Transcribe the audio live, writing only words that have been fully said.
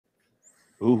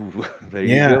Ooh, there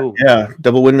you go. Yeah,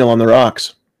 double windmill on the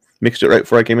rocks. Mixed it right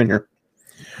before I came in here.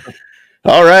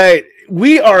 All right,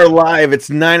 we are live.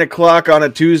 It's 9 o'clock on a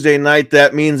Tuesday night.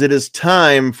 That means it is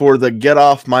time for the Get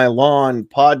Off My Lawn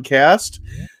podcast.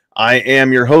 I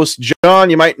am your host,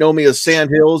 John. You might know me as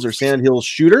Sandhills or Sandhills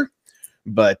Shooter,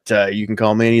 but you can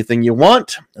call me anything you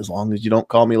want. As long as you don't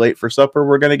call me late for supper,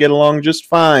 we're going to get along just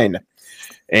fine.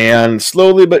 And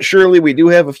slowly but surely, we do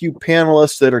have a few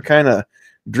panelists that are kind of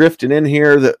drifting in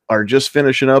here that are just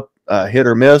finishing up Hit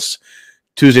or Miss.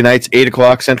 Tuesday nights, 8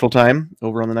 o'clock Central Time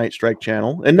over on the Night Strike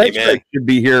channel. And Night Strike should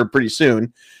be here pretty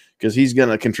soon because he's going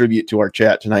to contribute to our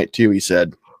chat tonight too, he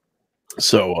said.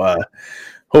 So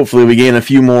hopefully we gain a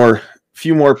few more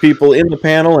people in the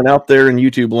panel and out there in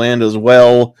YouTube land as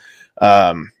well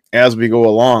as we go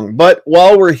along. But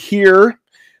while we're here,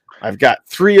 I've got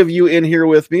 3 of you in here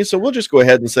with me, so we'll just go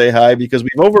ahead and say hi because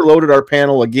we've overloaded our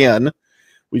panel again.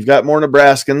 We've got more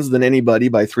Nebraskans than anybody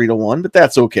by 3-1, but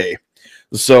that's okay.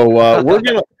 So we're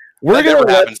gonna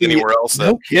happens anywhere else.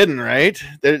 No kidding, right?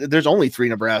 There's only 3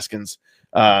 Nebraskans,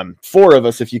 4 of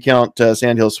us if you count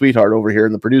Sandhill Sweetheart over here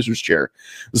in the producer's chair.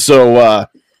 So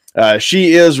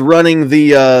she is running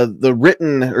the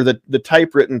written or the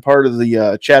typewritten part of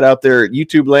the chat out there at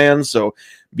YouTube land. So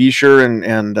be sure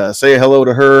and say hello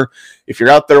to her. If you're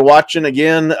out there watching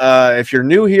again, if you're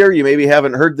new here, you maybe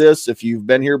haven't heard this. If you've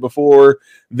been here before,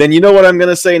 then you know what I'm going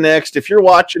to say next. If you're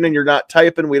watching and you're not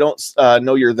typing, we don't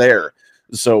know you're there.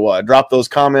 So drop those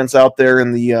comments out there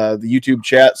in the YouTube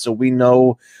chat so we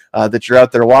know that you're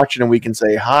out there watching and we can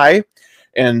say hi.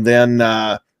 And then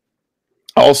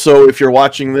also, if you're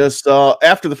watching this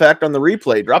after the fact on the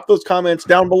replay, drop those comments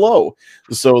down below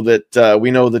so that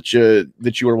we know that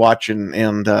you were watching,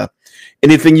 and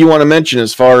anything you want to mention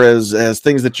as far as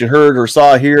things that you heard or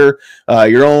saw here,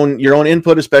 your own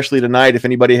input, especially tonight. If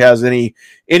anybody has any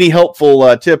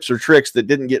helpful tips or tricks that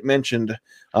didn't get mentioned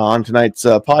on tonight's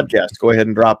podcast, go ahead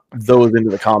and drop those into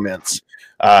the comments.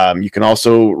 You can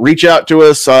also reach out to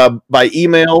us by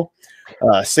email.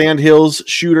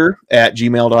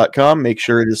 Sandhillsshooter@gmail.com. Make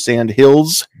sure it is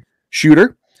Sandhills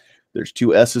Shooter. There's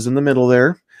 2 S's in the middle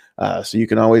there. So you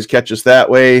can always catch us that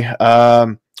way.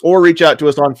 Or reach out to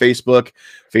us on Facebook,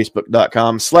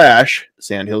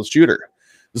 facebook.com/SandhillsShooter.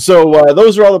 So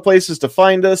those are all the places to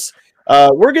find us.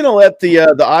 We're going to let the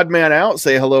odd man out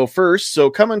say hello first.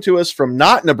 So coming to us from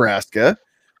not Nebraska,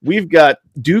 we've got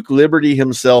Duke Liberty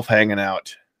himself hanging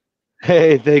out.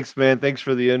 Hey, thanks, man. Thanks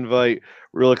for the invite.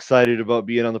 Real excited about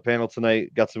being on the panel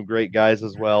tonight. Got some great guys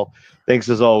as well. Thanks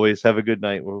as always. Have a good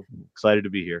night. We're excited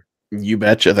to be here. You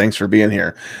betcha. Thanks for being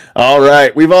here. All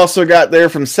right. We've also got there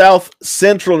from South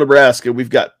Central Nebraska, we've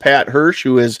got Pat Hirsch,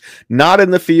 who is not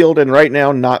in the field and right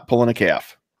now not pulling a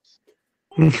calf.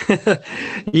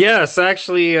 Yes,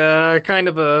 actually, kind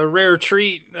of a rare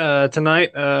treat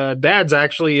tonight. Dad's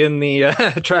actually in the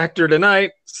tractor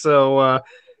tonight, so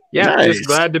yeah, nice. just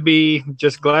glad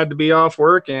to be off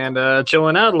work and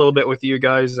chilling out a little bit with you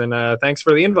guys. And thanks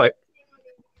for the invite.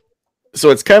 So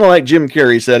it's kind of like Jim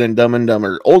Carrey said in Dumb and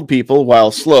Dumber: old people,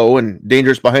 while slow and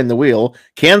dangerous behind the wheel,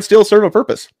 can still serve a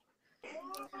purpose.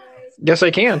 Yes,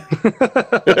 I can.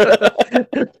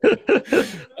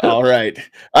 All right.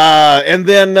 And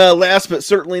then last but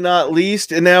certainly not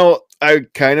least, and now I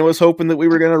kind of was hoping that we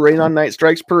were going to rain on Night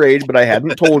Strike's parade, but I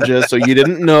hadn't told you, so you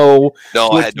didn't know. No,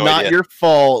 I had no idea. It's not your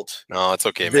fault. No, it's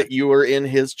okay, man. That you were in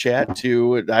his chat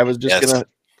too. I was just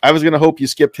gonna hope you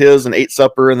skipped his and ate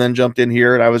supper and then jumped in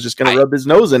here, and I was just gonna rub his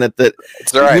nose in it that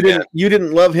it's all right, you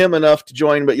didn't love him enough to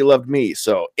join, but you loved me.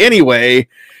 So anyway,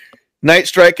 Night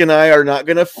Strike and I are not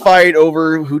gonna fight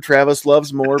over who Travis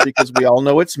loves more because we all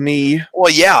know it's me.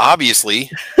 Well, yeah,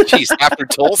 obviously. Jeez, after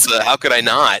Tulsa, how could I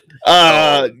not?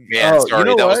 Sorry,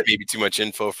 that was maybe too much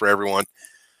info for everyone.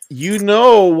 You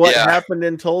know what happened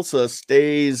in Tulsa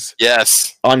stays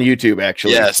on YouTube,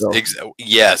 actually. Yes,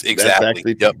 yes,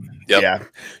 exactly. Yep. Yeah.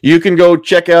 You can go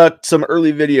check out some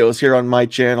early videos here on my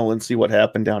channel and see what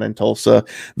happened down in Tulsa.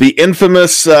 The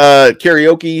infamous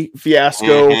karaoke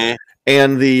fiasco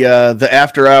and the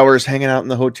after hours hanging out in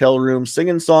the hotel room,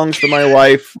 singing songs to my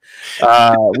wife.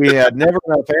 We had never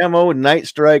enough ammo, Night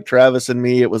Strike, Travis and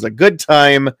me. It was a good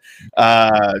time.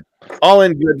 All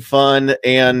in good fun,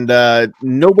 and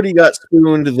nobody got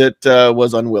spooned that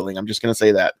was unwilling. I'm just going to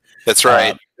say that. That's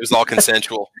right. It was all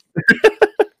consensual.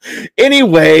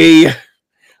 Anyway,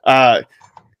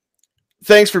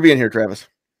 thanks for being here, Travis.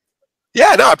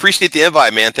 Yeah, no, I appreciate the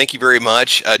invite, man. Thank you very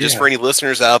much. Just for any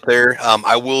listeners out there,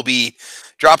 I will be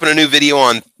dropping a new video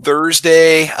on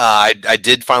Thursday. I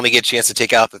did finally get a chance to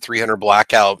take out the 300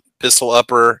 Blackout pistol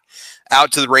upper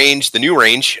out to the range, the new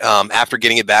range, after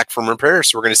getting it back from repair.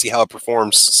 So we're going to see how it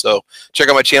performs. So check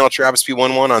out my channel, Travis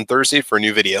P11, on Thursday for a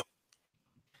new video.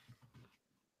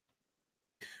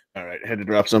 All right, had to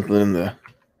drop something in the.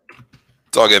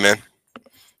 It's all good, man.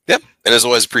 Yep. And as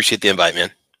always, appreciate the invite,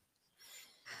 man.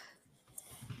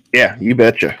 Yeah, you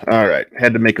betcha. All right,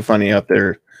 had to make a funny out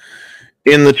there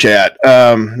in the chat.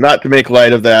 Not to make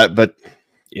light of that, but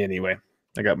anyway,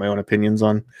 I got my own opinions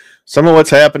on some of what's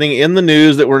happening in the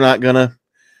news that we're not gonna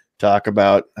talk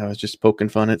about. I was just poking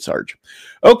fun at Sarge.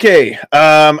 Okay,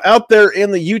 out there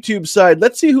in the YouTube side,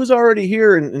 let's see who's already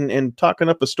here and talking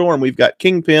up a storm. We've got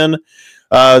Kingpin,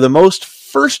 the most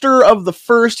firster of the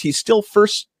first. He's still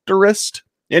firsterest.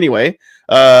 Anyway,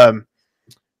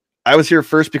 I was here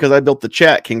first because I built the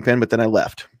chat, Kingpin, but then I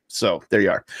left. So there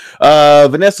you are.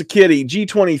 Vanessa Kitty,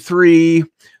 G23,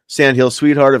 Sandhill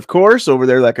Sweetheart, of course, over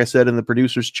there, like I said, in the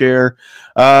producer's chair.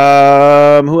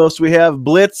 Who else do we have?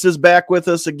 Blitz is back with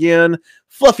us again.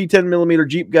 Fluffy 10mm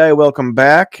Jeep guy, welcome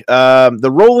back.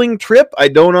 The Rolling Trip, I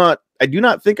do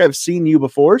not think I've seen you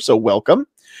before, so welcome.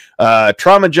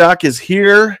 Trauma Jock is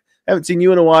here. Haven't seen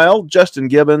you in a while. Justin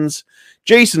Gibbons.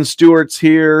 Jason Stewart's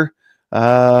here.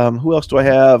 Who else do I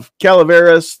have?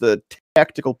 Calaveras, the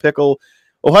Tactical Pickle.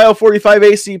 Ohio 45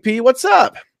 ACP, what's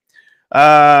up?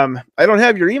 I don't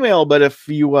have your email, but if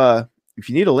you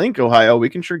need a link, Ohio, we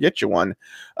can sure get you one.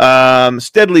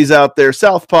 Steadley's out there,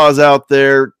 Southpaw's out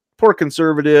there, Poor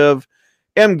Conservative,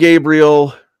 M.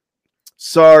 Gabriel,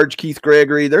 Sarge, Keith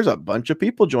Gregory. There's a bunch of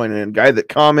people joining in. Guy that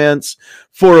comments,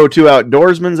 402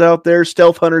 Outdoorsman's out there,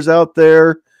 Stealth Hunter's out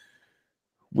there.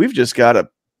 We've got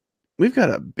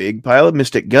a big pile of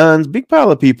Mystic Guns, big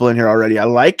pile of people in here already. I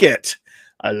like it.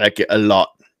 I like it a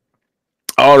lot.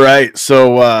 All right.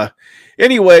 So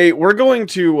anyway, we're going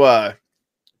to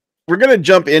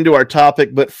jump into our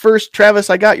topic, but first, Travis,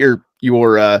 I got your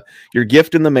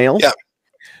gift in the mail. Yeah.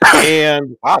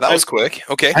 And wow, that was quick.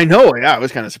 Okay. I know. Yeah, I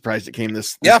was kind of surprised it came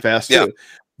this fast too.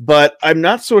 But I'm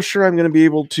not so sure I'm going to be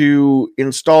able to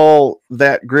install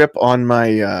that grip on my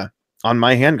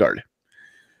handguard.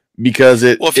 Because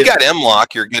if you got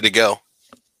M-Lock, you're good to go.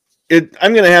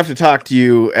 I'm going to have to talk to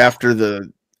you after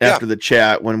the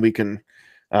chat when we can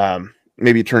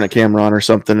maybe turn a camera on or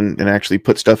something and actually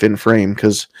put stuff in frame,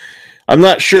 because I'm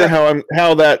not sure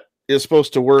how that is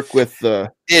supposed to work with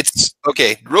the. It's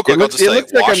okay. Real quick, it looks like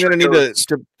I'm going to need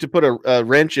to put a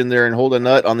wrench in there and hold a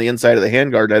nut on the inside of the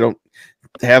handguard. I don't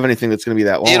have anything that's going to be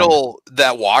that long.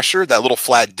 That washer, that little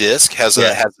flat disc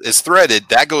is threaded.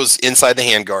 That goes inside the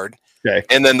handguard. Okay.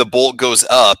 And then the bolt goes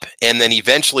up, and then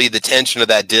eventually the tension of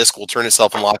that disc will turn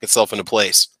itself and lock itself into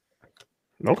place.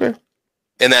 Okay.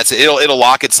 And that's it. It'll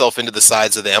lock itself into the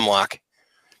sides of the M-Lock.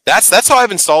 That's how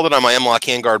I've installed it on my M-Lock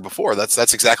handguard before. That's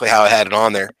exactly how I had it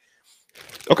on there.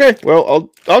 Okay.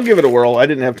 Well, I'll give it a whirl. I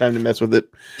didn't have time to mess with it.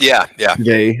 Yeah.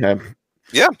 Today.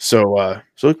 Yeah. So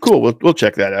cool. We'll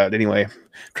check that out anyway.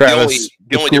 Travis is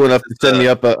cool enough to send me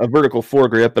up a vertical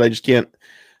foregrip, but I just can't.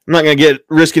 I'm not going to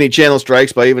risk any channel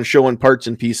strikes by even showing parts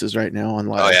and pieces right now on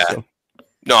live. Oh, yeah. So.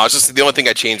 No, I was just the only thing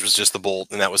I changed was just the bolt,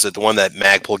 and that was it. The one that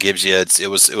Magpul gives you, it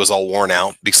was all worn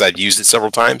out because I'd used it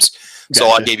several times. Gotcha. So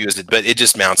all I gave you but it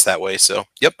just mounts that way. So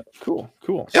yep. Cool.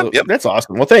 So that's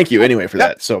awesome. Well, thank you anyway for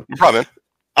that. So no problem.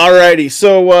 All righty.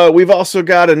 So we've also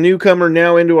got a newcomer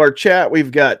now into our chat.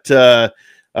 We've got the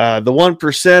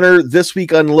 1%er this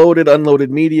week.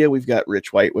 Unloaded Media. We've got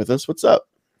Rich White with us. What's up?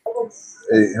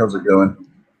 Hey, how's it going?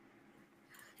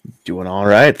 Doing all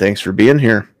right. Thanks for being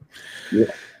here. Yeah.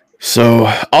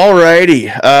 So, all righty.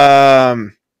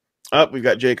 We've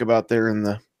got Jacob out there in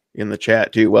the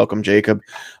chat too. Welcome, Jacob.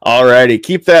 All righty.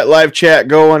 Keep that live chat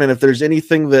going. And if there's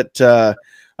anything that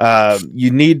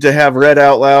you need to have read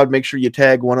out loud, make sure you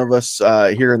tag one of us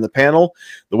here in the panel.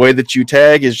 The way that you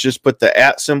tag is just put the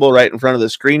 @ symbol right in front of the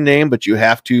screen name, but you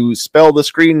have to spell the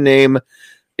screen name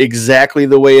exactly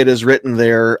the way it is written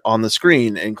there on the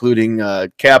screen, including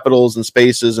capitals and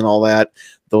spaces and all that.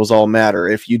 Those all matter.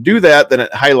 If you do that, then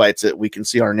it highlights it. We can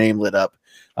see our name lit up,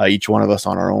 each one of us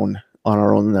on our own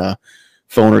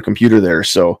phone or computer there.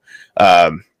 So,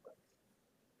 Tim.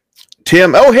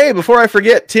 Oh, hey! Before I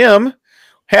forget, Tim,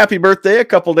 happy birthday! A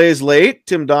couple days late.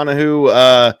 Tim Donahue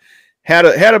had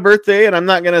a birthday, and I'm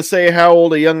not going to say how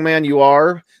old a young man you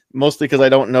are, mostly because I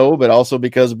don't know, but also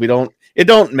because it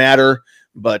don't matter.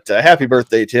 But happy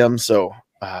birthday, Tim. So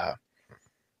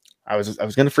I was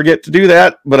going to forget to do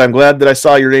that, but I'm glad that I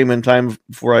saw your name in time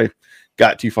before I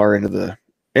got too far into the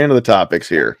topics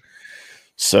here.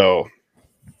 So,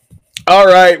 all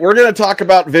right, we're going to talk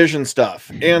about vision stuff.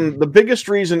 And the biggest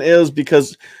reason is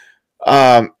because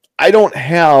I don't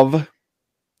have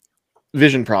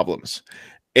vision problems.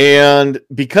 And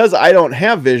because I don't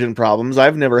have vision problems,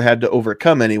 I've never had to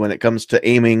overcome any when it comes to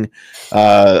aiming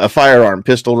a firearm,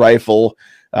 pistol, rifle,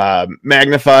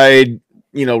 magnified,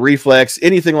 reflex,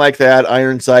 anything like that,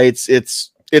 iron sights.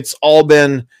 It's all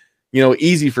been,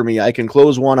 easy for me. I can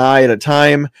close one eye at a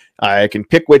time. I can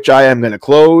pick which eye I'm going to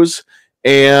close,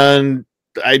 and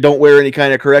I don't wear any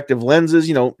kind of corrective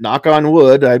lenses, knock on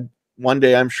wood. One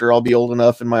day I'm sure I'll be old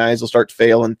enough and my eyes will start to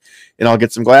fail and I'll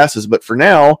get some glasses. But for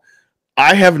now,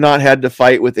 I have not had to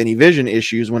fight with any vision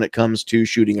issues when it comes to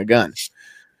shooting a gun.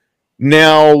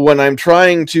 Now, when I'm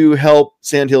trying to help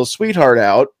Sandhill's sweetheart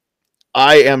out,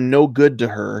 I am no good to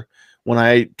her when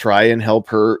I try and help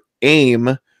her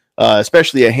aim,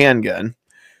 especially a handgun,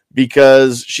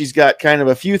 because she's got kind of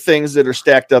a few things that are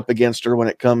stacked up against her when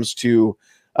it comes to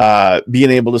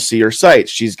being able to see her sights.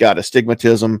 She's got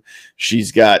astigmatism.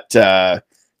 She's got double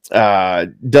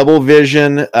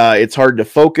vision. It's hard to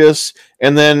focus.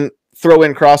 And then throw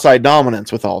in cross-eye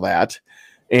dominance with all that.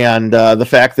 And the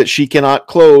fact that she cannot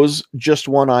close just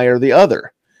one eye or the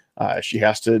other. She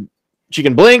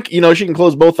can blink, she can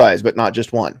close both eyes, but not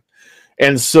just one.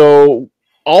 And so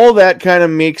all that kind of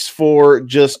makes for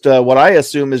just what I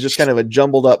assume is just kind of a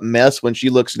jumbled up mess when she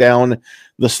looks down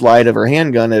the slide of her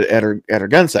handgun at her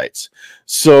gun sights.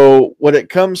 So when it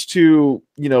comes to,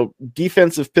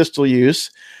 defensive pistol use,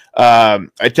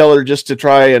 I tell her just to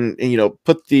try and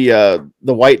put the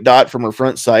white dot from her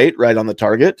front sight right on the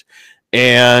target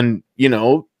and,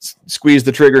 squeeze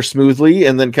the trigger smoothly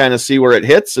and then kind of see where it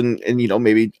hits and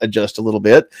maybe adjust a little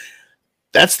bit.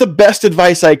 That's the best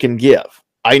advice I can give.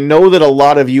 I know that a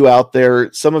lot of you out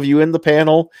there, some of you in the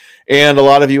panel and a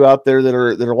lot of you out there that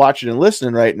are watching and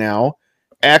listening right now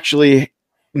actually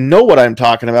know what I'm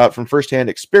talking about from firsthand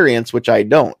experience, which I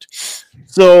don't.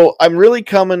 So I'm really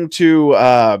coming to,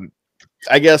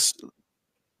 I guess,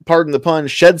 pardon the pun,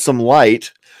 shed some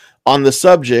light on the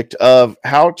subject of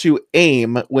how to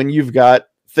aim when you've got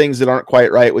things that aren't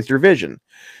quite right with your vision.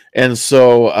 And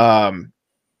so I'm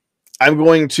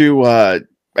going to,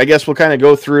 I guess we'll kind of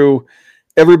go through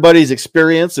everybody's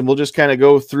experience and we'll just kind of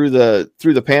go through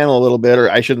the panel a little bit, or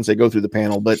I shouldn't say go through the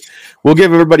panel, but we'll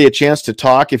give everybody a chance to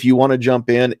talk. If you want to jump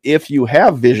in, if you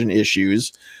have vision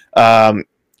issues, we'll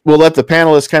let the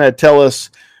panelists kind of tell us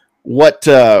what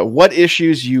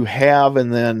issues you have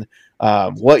and then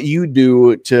what you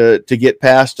do to get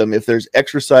past them. If there's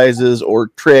exercises or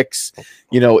tricks,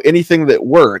 anything that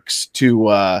works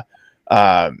to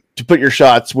put your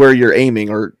shots where you're aiming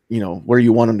or, where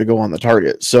you want them to go on the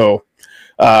target. So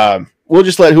we'll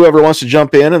just let whoever wants to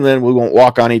jump in and then we won't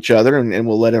walk on each other and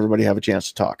we'll let everybody have a chance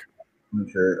to talk.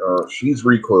 Okay. She's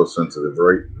recoil sensitive,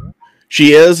 right?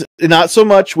 She is not so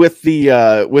much with the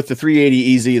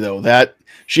 380 EZ though. That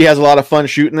she has a lot of fun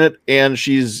shooting it, and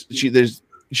she's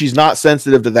not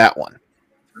sensitive to that one.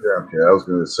 Yeah. Okay. I was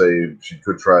going to say she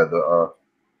could try the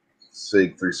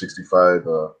SIG 365,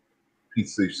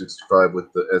 P365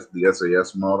 with the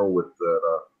SAS model with the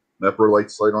Nepro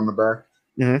light sight on the back.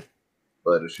 Mm-hmm.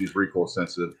 But if she's recoil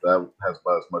sensitive, that has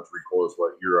about as much recoil as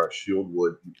what your shield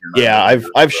would. Yeah,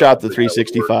 I've shot the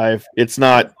 365. It's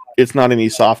not any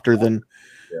softer than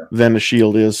the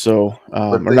shield is, so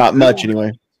or not much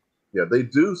anyway. Yeah, they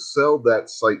do sell that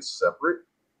sight separate.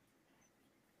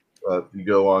 If you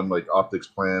go on like Optics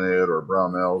Planet or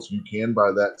Brownells, you can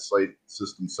buy that sight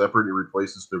system separate. It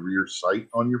replaces the rear sight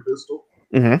on your pistol.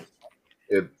 Mm-hmm.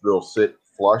 They'll sit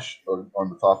flush on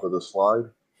the top of the slide.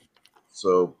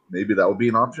 So maybe that would be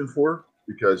an option for her,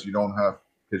 because you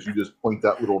just point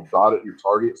that little dot at your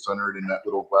target, center it in that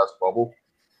little glass bubble,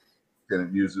 and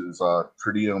it uses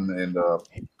tritium and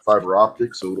fiber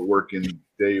optics, so it'll work in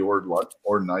day or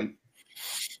night.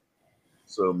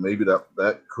 So maybe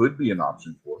that could be an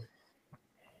option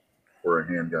for a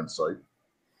handgun sight.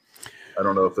 I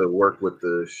don't know if it worked with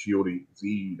the Shield Z.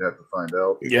 You'd have to find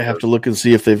out. Yeah, I have to look and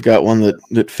see if they've got one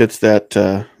that fits that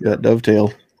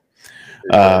dovetail.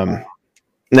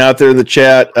 Now out there in the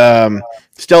chat,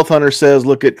 Stealth Hunter says,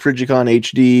 look at Trijicon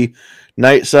HD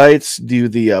night sights, do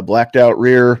the blacked out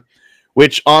rear,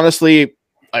 which honestly,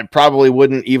 I probably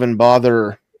wouldn't even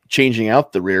bother changing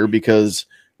out the rear, because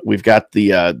we've got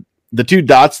the two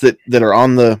dots that are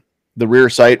on the rear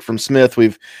sight from Smith.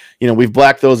 We've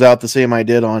blacked those out the same I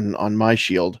did on my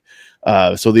shield.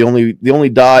 So the only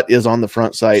dot is on the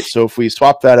front sight. So if we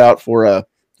swap that out for a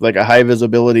high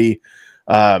visibility,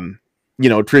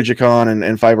 Trijicon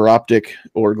and fiber optic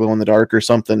or glow in the dark or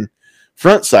something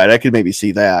front sight, I could maybe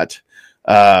see that.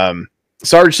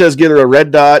 Sarge says get her a red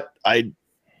dot.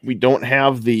 We don't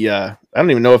have the I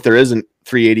don't even know if there is a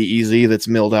 380 EZ that's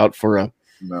milled out for a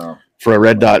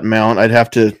red dot mount. I'd have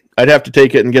to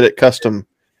take it and get it custom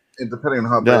And depending on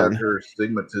how Done. bad her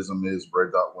stigmatism is,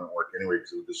 red dot wouldn't work anyway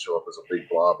because it would just show up as a big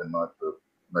blob and not the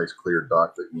nice clear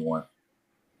dot that you want.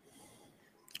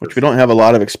 Which we don't have a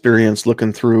lot of experience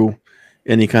looking through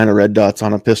any kind of red dots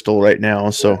on a pistol right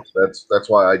now. So that's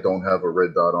why I don't have a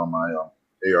red dot on my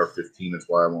AR-15. That's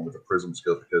why I went with a prism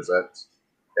scope, because that's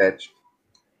etched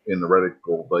in the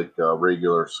reticle like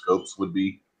regular scopes would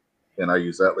be, and I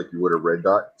use that like you would a red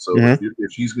dot. So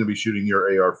if she's going to be shooting your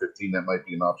AR-15, that might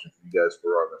be an option for you guys for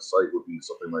on the site. Would be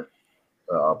something like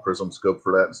a prism scope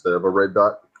for that instead of a red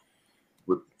dot.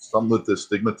 With some with the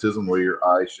stigmatism where your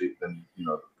eye shape and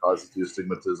causes the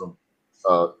astigmatism,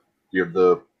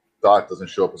 the dot doesn't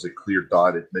show up as a clear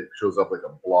dot. It shows up like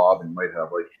a blob and might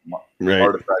have like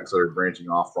artifacts that are branching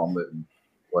off from it and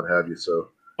what have you. So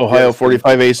Ohio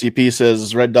 45 ACP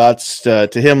says red dots to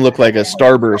him look like a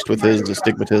starburst with his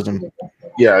astigmatism.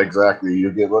 Yeah, exactly.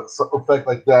 You get some effect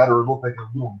like that, or it look like a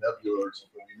little nebula or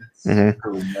something. It's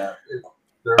really not.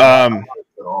 They're not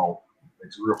at all.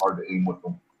 It's real hard to aim with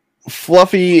them.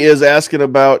 Fluffy is asking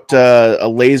about a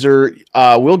laser.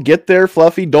 We'll get there,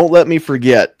 Fluffy. Don't let me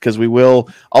forget, because we will.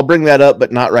 I'll bring that up,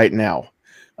 but not right now.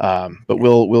 But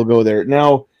we'll go there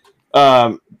now.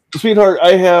 Sweetheart,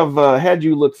 I have had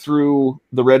you look through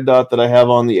the red dot that I have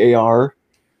on the AR.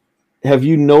 Have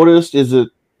you noticed? Is it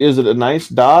a nice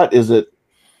dot? Does it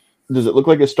look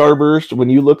like a starburst when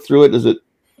you look through it? Is it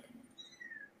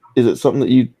something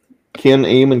that you can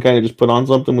aim and kind of just put on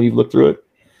something when you look through it?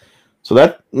 So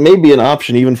that may be an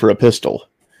option even for a pistol,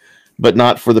 but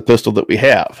not for the pistol that we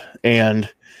have. And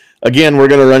again, we're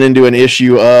going to run into an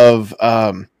issue of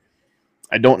I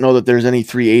don't know that there's any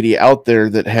 380 out there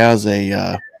that has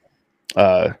an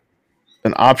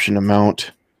option to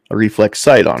mount a reflex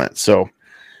sight on it. So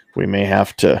we may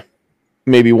have to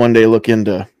maybe one day look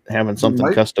into having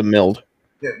something custom milled.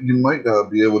 Yeah, you might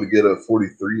be able to get a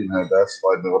 43 and have that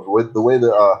slide milled. The way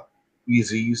the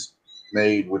EZ's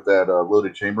made with that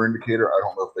loaded chamber indicator, I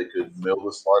don't know if they could mill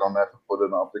the slide on that to put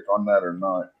an optic on that or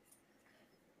not.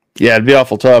 Yeah, it'd be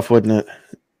awful tough, wouldn't it?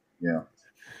 Yeah.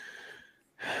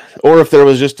 Or if there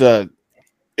was just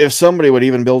if somebody would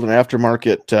even build an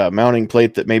aftermarket mounting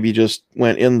plate that maybe just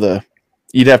went in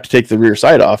you'd have to take the rear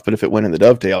side off, but if it went in the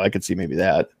dovetail, I could see maybe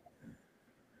that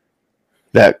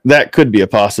could be a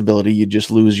possibility. You'd just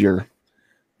lose your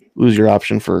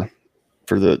option for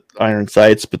the iron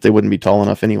sights, but they wouldn't be tall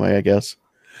enough anyway, I guess.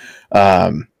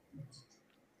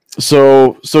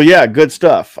 So yeah, good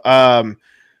stuff.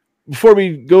 Before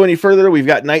we go any further, we've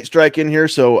got Night Strike in here.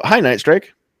 So hi, Night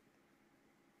Strike.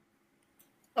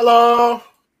 Hello.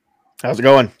 How's it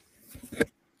going?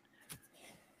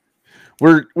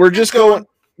 We're just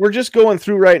going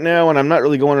through right now, and I'm not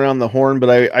really going around the horn,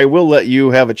 but I will let you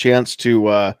have a chance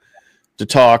to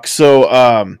talk.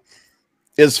 So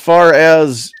as far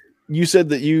as you said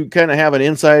that you kind of have an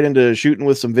insight into shooting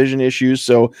with some vision issues.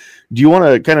 So do you want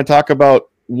to kind of talk about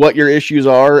what your issues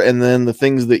are and then the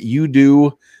things that you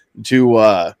do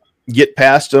to get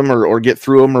past them or get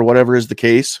through them or whatever is the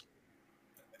case?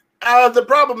 The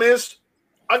problem is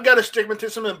I've got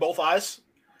astigmatism in both eyes.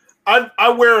 I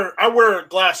wear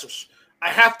glasses. I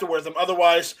have to wear them.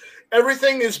 Otherwise,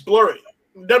 everything is blurry.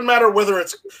 It doesn't matter whether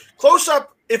it's close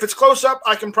up. If it's close up,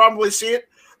 I can probably see it.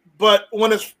 But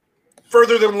when it's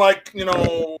further than an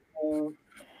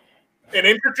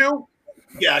inch or two,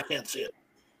 yeah, I can't see it.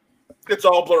 It's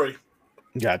all blurry.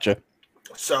 Gotcha.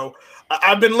 So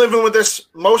I've been living with this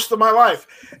most of my life.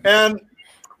 And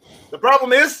the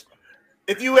problem is,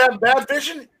 if you have bad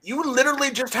vision, you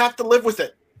literally just have to live with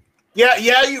it.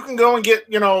 Yeah, you can go and get,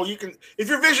 you can, if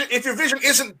your vision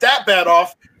isn't that bad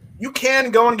off, you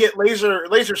can go and get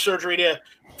laser surgery to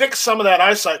fix some of that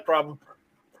eyesight problem.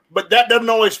 But that doesn't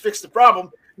always fix the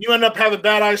problem. You end up having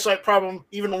bad eyesight problem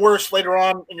even worse later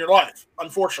on in your life,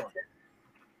 unfortunately.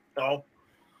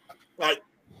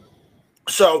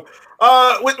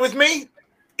 With me,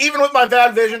 even with my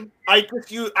bad vision, I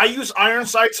use iron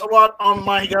sights a lot on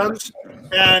my guns,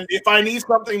 and if I need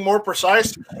something more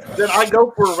precise, then I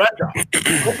go for a red dot.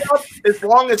 As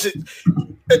long as it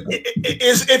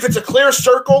is, if it's a clear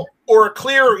circle or a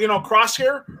clear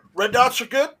crosshair, red dots are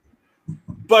good.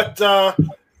 But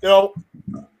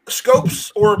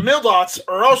scopes or mil dots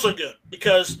are also good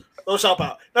because those help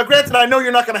out. Now, granted, I know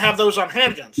you're not going to have those on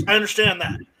handguns. I understand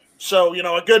that. So,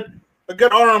 a good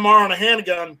RMR on a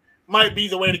handgun might be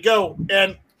the way to go.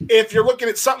 And if you're looking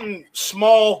at something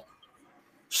small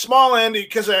end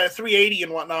because of 380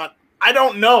 and whatnot, I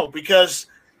don't know because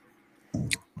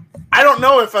I don't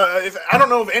know if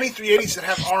any 380s that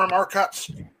have RMR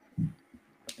cuts.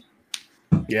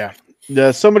 Yeah.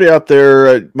 Somebody out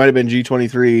there, might have been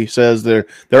G23, says there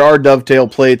are dovetail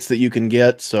plates that you can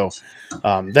get. So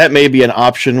that may be an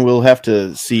option. We'll have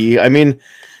to see. I mean,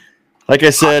 like I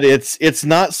said, it's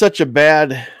not such a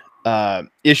bad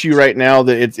issue right now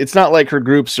that it's not like her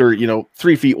groups are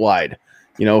 3 feet wide.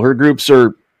 Her groups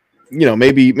are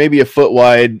maybe a foot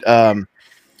wide.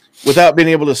 Without being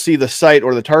able to see the sight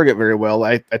or the target very well,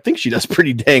 I think she does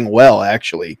pretty dang well,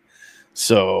 actually.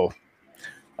 So,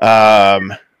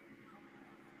 Ohio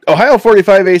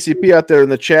 45 ACP out there in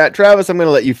the chat. Travis, I'm going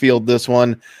to let you field this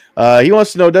one. He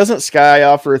wants to know, doesn't Sky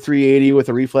offer a 380 with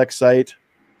a reflex sight?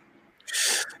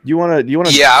 Do you want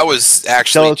to? Yeah, I was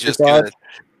actually just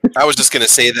gonna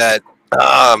say that.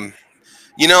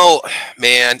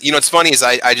 Man, it's funny is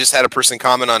I just had a person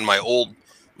comment on my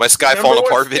Sky falling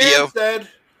apart video.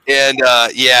 And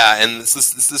and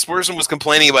this person was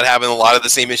complaining about having a lot of the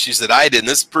same issues that I did. And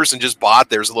this person just bought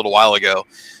theirs a little while ago.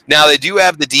 Now they do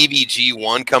have the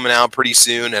DVG1 coming out pretty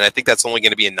soon, and I think that's only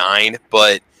going to be a 9.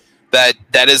 But that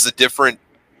is a different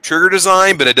trigger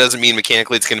design, but it doesn't mean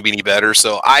mechanically it's going to be any better.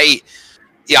 So I'd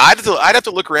have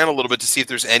to look around a little bit to see if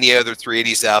there's any other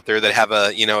 380s out there that have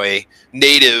a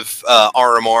native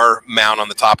RMR mount on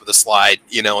the top of the slide,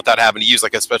 without having to use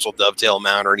like a special dovetail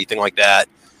mount or anything like that.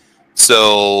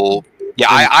 So yeah,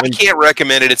 I can't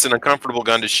recommend it. It's an uncomfortable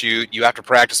gun to shoot. You have to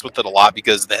practice with it a lot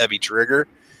because of the heavy trigger.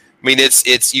 I mean,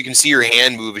 it's you can see your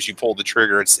hand move as you pull the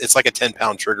trigger. It's like a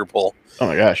 10-pound trigger pull. Oh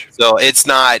my gosh! So it's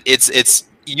not. It's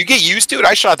you get used to it.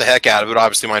 I shot the heck out of it.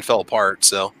 Obviously, mine fell apart.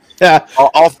 So yeah,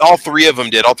 all 3 of them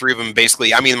did. All 3 of them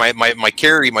basically. I mean,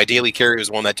 my daily carry was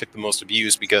one that took the most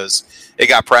abuse because it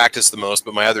got practiced the most.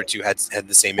 But my other 2 had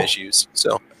the same issues.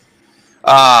 So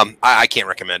I can't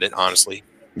recommend it, honestly.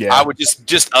 Yeah, I would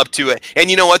just up to it. And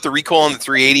you know what? The recoil on the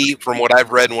 380, from what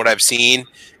I've read and what I've seen,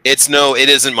 it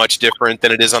isn't much different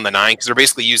than it is on the 9 because they're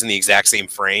basically using the exact same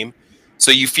frame. So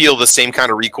you feel the same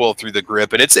kind of recoil through the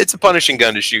grip, and it's a punishing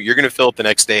gun to shoot. You're going to feel it the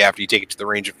next day after you take it to the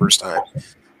range the first time.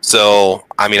 So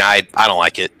I mean, I don't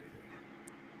like it.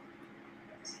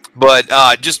 But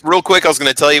just real quick, I was going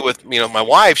to tell you with my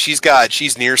wife,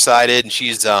 she's nearsighted and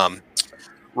she's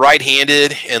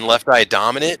right-handed and left-eye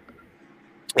dominant.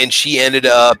 And she ended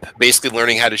up basically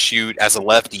learning how to shoot as a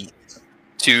lefty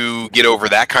to get over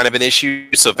that kind of an issue.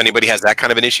 So if anybody has that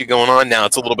kind of an issue going on, now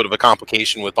it's a little bit of a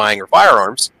complication with buying her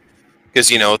firearms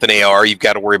because, with an AR, you've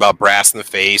got to worry about brass in the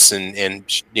face and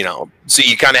so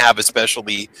you kind of have a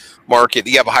specialty market.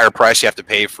 You have a higher price you have to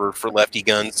pay for lefty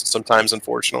guns sometimes,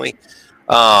 unfortunately.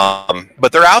 But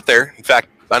they're out there. In fact,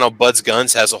 I know Bud's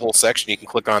Guns has a whole section you can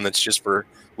click on that's just for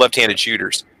left-handed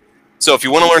shooters. So if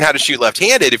you want to learn how to shoot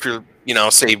left-handed, if you're,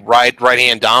 say right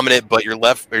hand dominant, but you're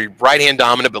right hand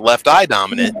dominant but left eye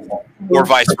dominant, or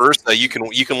vice versa, you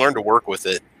can learn to work with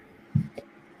it.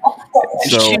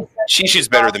 So she shoots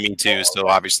better than me too. So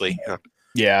obviously,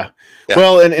 yeah.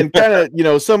 Well, and kind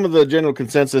of some of the general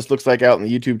consensus looks like out in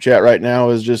the YouTube chat right now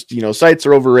is just sights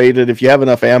are overrated. If you have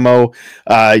enough ammo,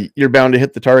 you're bound to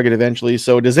hit the target eventually.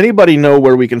 So does anybody know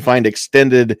where we can find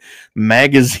extended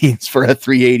magazines for a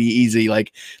 380 easy,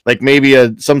 like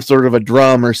maybe some sort of a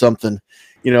drum or something?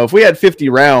 If we had 50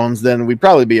 rounds, then we'd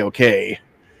probably be okay.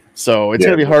 So it's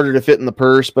gonna be harder to fit in the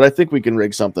purse, but I think we can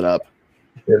rig something up.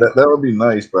 Yeah, that would be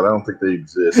nice, but I don't think they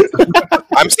exist.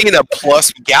 I'm seeing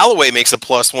Galloway makes a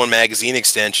 +1 magazine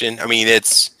extension. I mean,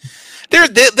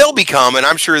 they'll be coming.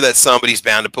 I'm sure that somebody's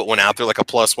bound to put one out there, like a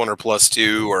 +1 or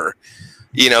 +2, or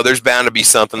there's bound to be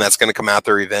something that's going to come out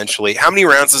there eventually. How many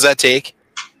rounds does that take?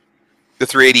 The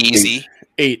 380 easy.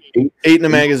 8 in a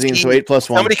magazine, so 8 + 1.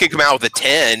 Somebody could come out with a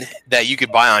 10 that you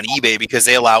could buy on eBay because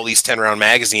they allow at least 10-round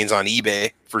magazines on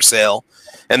eBay for sale.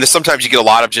 And sometimes you get a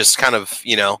lot of just kind of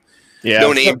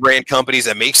no name brand companies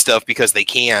that make stuff because they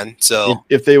can. So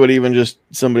if they would even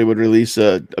somebody would release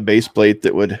a base plate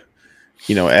that would,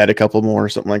 add a couple more or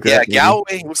something like that. Yeah,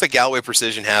 Galloway looks like Galloway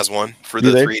Precision has one for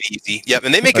the 380 easy. Yep,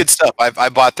 and they make good stuff. I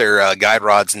bought their guide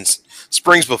rods and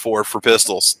springs before for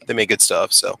pistols. They make good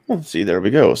stuff. So see, there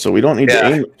we go. So we don't need to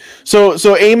aim.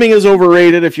 So aiming is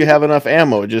overrated if you have enough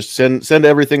ammo. Just send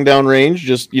everything down range.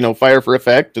 Just fire for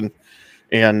effect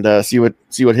and see what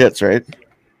hits, right?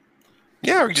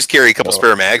 Yeah, or you just carry a couple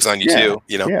spare mags on you too.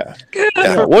 Yeah.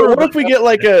 What if we get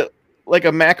like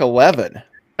a Mac 11?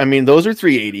 I mean, those are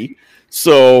 380.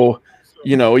 So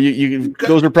you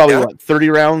those are probably 30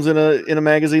 rounds in a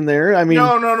magazine there. I mean,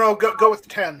 no. Go with the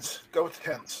 10s. Go with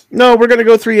the 10s. No, we're gonna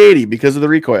go 380 because of the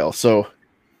recoil. So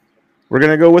we're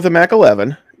gonna go with a Mac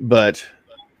 11, but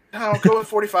no, go with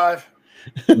 45.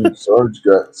 Sarge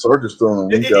is throwing a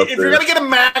link out there. If you're gonna get a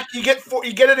Mac, you get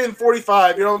it in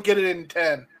 45. You don't get it in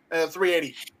 10.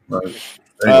 380. Right.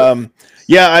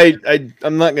 Yeah,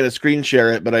 I'm not going to screen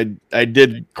share it, but I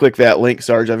did click that link,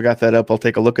 Sarge. I've got that up. I'll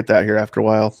take a look at that here after a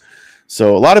while.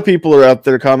 So a lot of people are out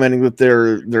there commenting that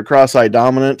they're cross-eye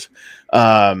dominant.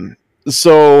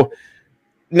 So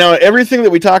now everything that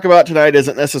we talk about tonight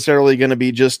isn't necessarily going to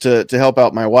be just to help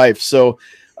out my wife. So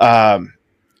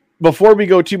before we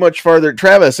go too much farther,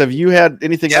 Travis, have you had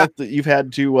anything else that you've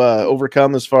had to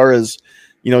overcome as far as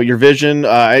your vision?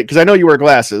 Because I know you wear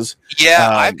glasses. Yeah,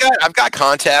 I've got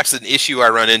contacts. An issue I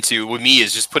run into with me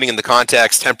is just putting in the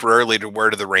contacts temporarily to wear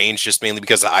to the range, just mainly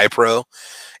because of iPro.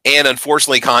 And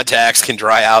unfortunately, contacts can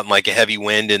dry out in like a heavy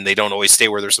wind, and they don't always stay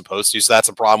where they're supposed to. So that's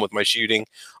a problem with my shooting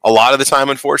a lot of the time,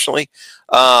 unfortunately.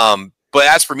 But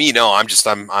as for me, no,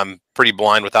 I'm pretty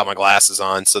blind without my glasses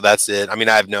on. So that's it. I mean,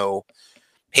 I have no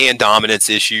hand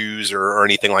dominance issues or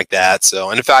anything like that.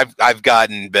 So, and if I've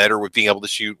gotten better with being able to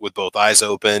shoot with both eyes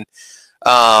open.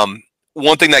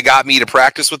 One thing that got me to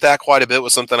practice with that quite a bit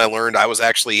was something I learned. I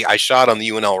shot on the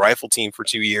UNL rifle team for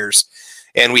 2 years,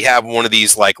 and we have one of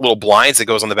these like little blinds that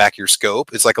goes on the back of your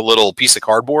scope. It's like a little piece of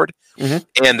cardboard, and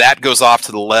that goes off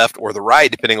to the left or the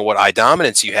right, depending on what eye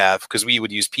dominance you have, because we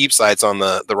would use peep sights on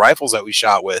the rifles that we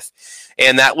shot with.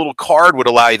 And that little card would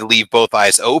allow you to leave both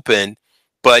eyes open,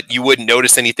 but you wouldn't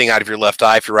notice anything out of your left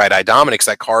eye if your right eye dominant, because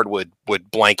that card would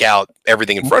blank out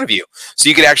everything in front of you. So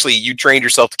you could you trained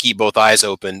yourself to keep both eyes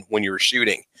open when you were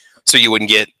shooting, so you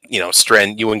wouldn't get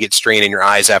strain in your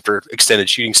eyes after extended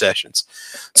shooting sessions.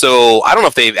 So I don't know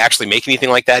if they actually make anything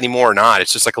like that anymore or not.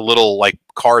 It's just like a little like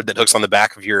card that hooks on the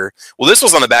back of this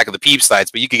was on the back of the peep sights,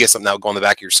 but you could get something that would go on the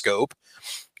back of your scope,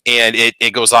 and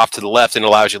it goes off to the left and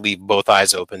allows you to leave both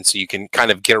eyes open, so you can kind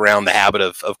of get around the habit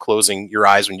of closing your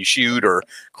eyes when you shoot or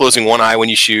closing one eye when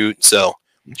you shoot. So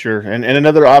sure. And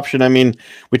another option, I mean,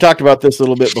 we talked about this a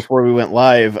little bit before we went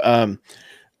live, and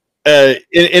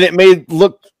it may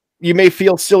look, you may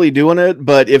feel silly doing it,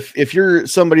 but if you're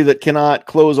somebody that cannot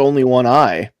close only one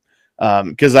eye,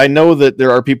 because I know that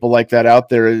there are people like that out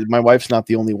there. My wife's not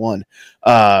the only one.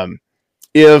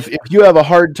 If you have a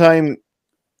hard time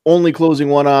only closing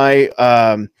one eye,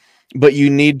 but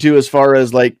you need to, as far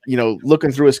as like,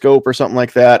 looking through a scope or something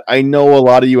like that, I know a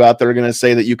lot of you out there are going to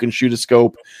say that you can shoot a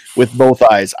scope with both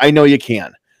eyes. I know you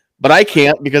can, but I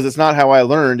can't, because it's not how I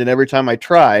learned. And every time I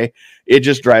try, it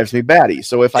just drives me batty.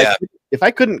 So if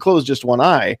I couldn't close just one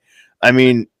eye, I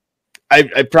mean,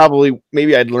 I probably,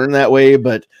 maybe I'd learn that way,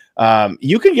 but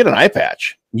you can get an eye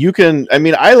patch. You can, I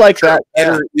mean, I like that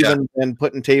better even than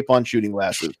putting tape on shooting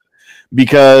glasses,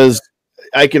 because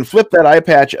I can flip that eye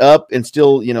patch up and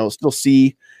still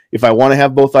see if I want to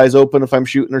have both eyes open, if I'm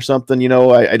shooting or something,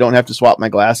 I don't have to swap my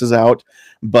glasses out,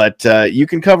 but you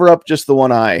can cover up just the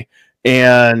one eye,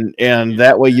 and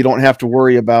that way you don't have to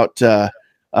worry about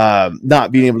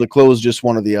not being able to close just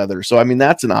one or the other. So, I mean,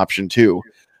 that's an option too.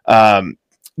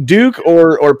 Duke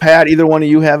or Pat, either one of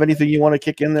you have anything you want to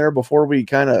kick in there before we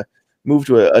kind of move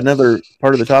to another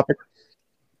part of the topic?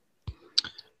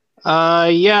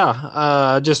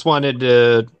 Just wanted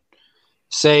to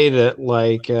say that,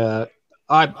 like,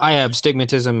 I have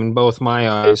stigmatism in both my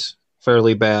eyes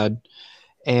fairly bad.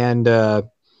 And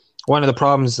one of the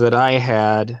problems that I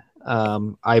had,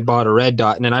 I bought a red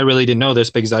dot, and I really didn't know this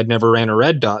because I'd never ran a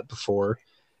red dot before.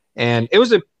 And it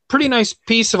was a pretty nice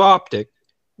piece of optic.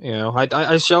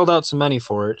 I shelled out some money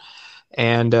for it.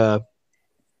 And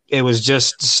it was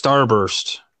just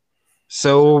starburst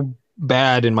so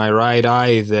bad in my right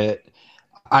eye that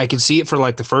I could see it for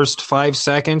like the first 5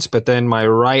 seconds, but then my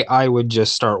right eye would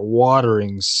just start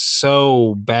watering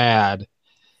so bad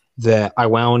that I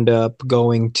wound up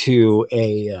going to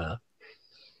a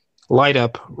light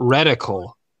up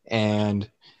reticle, and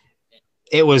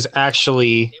it was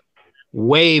actually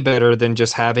way better than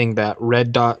just having that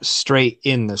red dot straight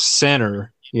in the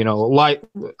center. Light,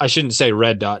 I shouldn't say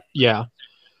red dot. Yeah.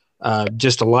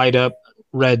 Just a light up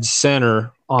red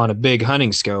center on a big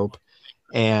hunting scope.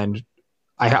 And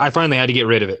I finally had to get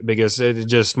rid of it because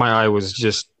my eye was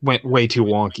just went way too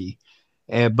wonky.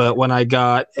 But when I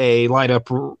got a light up,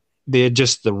 the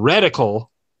reticle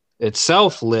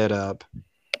itself lit up,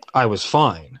 I was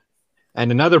fine.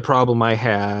 And another problem I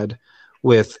had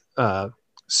with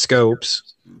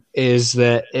scopes is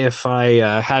that if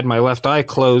I had my left eye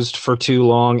closed for too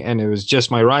long and it was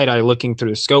just my right eye looking through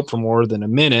the scope for more than a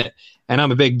minute, and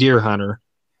I'm a big deer hunter,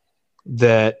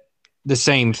 that the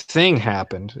same thing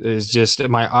happened. Is just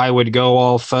my eye would go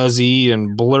all fuzzy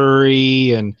and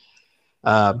blurry, and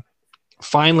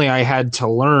finally I had to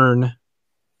learn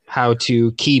how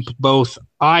to keep both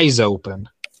eyes open.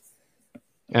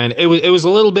 And it was a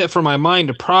little bit for my mind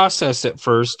to process at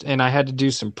first, and I had to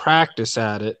do some practice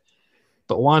at it.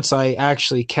 But once I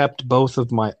actually kept both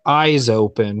of my eyes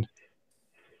open,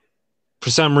 for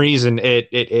some reason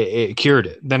it cured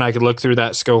it. Then I could look through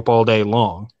that scope all day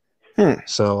long.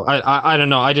 So I don't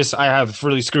know. I have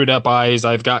really screwed up eyes.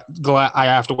 I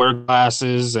have to wear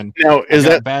glasses, and now is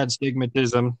that bad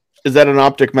stigmatism? Is that an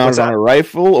optic mounted on a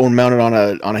rifle or mounted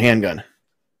on a handgun?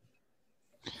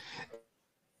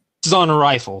 It's on a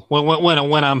rifle.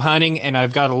 When I'm hunting and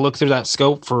I've got to look through that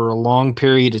scope for a long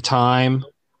period of time,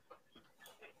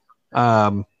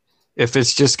 if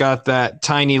it's just got that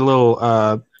tiny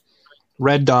little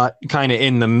red dot kind of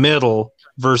in the middle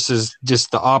versus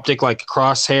just the optic like a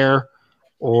crosshair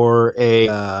or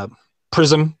a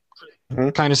prism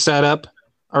kind of setup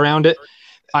around it,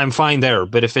 I'm fine there.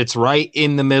 But if it's right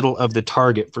in the middle of the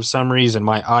target, for some reason,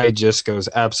 my eye just goes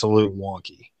absolute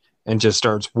wonky and just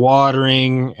starts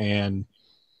watering. And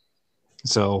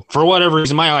so for whatever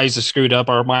reason, my eyes are screwed up,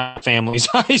 or my family's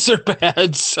eyes are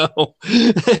bad. So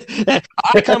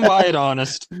I come by it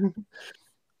honest.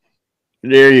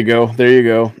 There you go. There you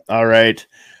go. All right.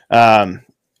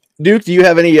 Duke, do you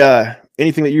have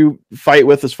anything that you fight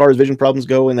with as far as vision problems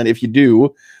go? And then if you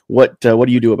do, what do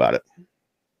you do about it?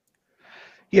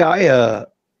 Yeah,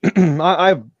 I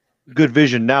have good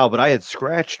vision now, but I had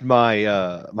scratched my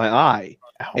my eye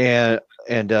and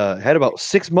had about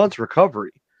 6 months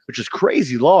recovery, which is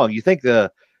crazy long. You think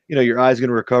your eye's going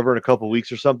to recover in a couple of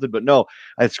weeks or something, but no,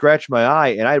 I had scratched my eye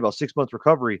and I had about 6 months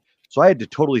recovery. So I had to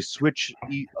totally switch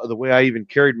the way I even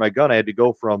carried my gun. I had to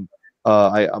go from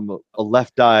I'm a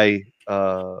left-handed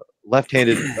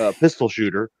pistol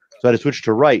shooter. So I had to switch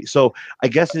to right. So I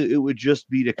guess it would just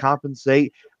be to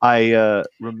compensate. I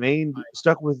remained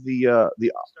stuck with the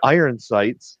iron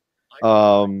sights,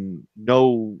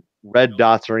 no red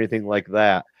dots or anything like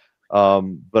that.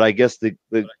 But I guess the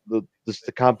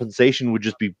compensation would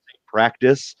just be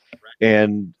practice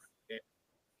and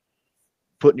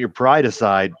putting your pride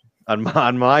aside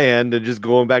on my end and just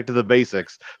going back to the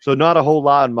basics. So not a whole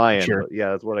lot on my end. Sure. But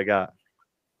yeah, that's what I got.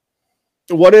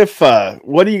 What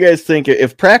do you guys think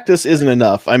if practice isn't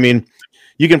enough? I mean,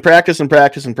 you can practice and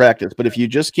practice and practice, but if you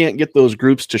just can't get those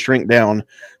groups to shrink down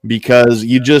because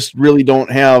you just really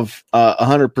don't have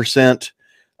 100%,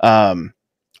 I'm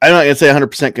not going to say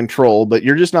 100% control, but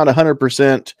you're just not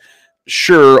 100%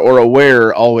 sure or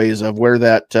aware always of where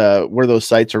those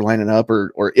sites are lining up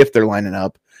or if they're lining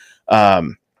up.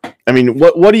 I mean,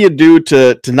 what do you do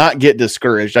to not get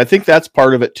discouraged? I think that's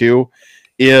part of it too,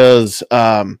 is,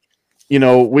 we're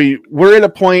at a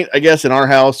point, I guess, in our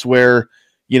house where,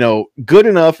 good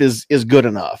enough is good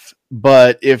enough.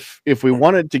 But if we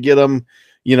wanted to get them,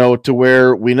 to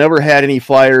where we never had any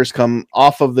flyers come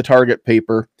off of the target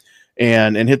paper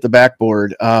and hit the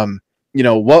backboard,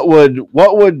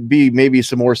 what would be maybe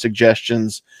some more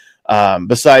suggestions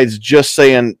besides just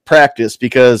saying practice?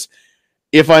 Because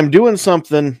if I'm doing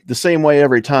something the same way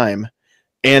every time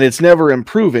and it's never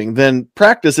improving, then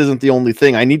practice isn't the only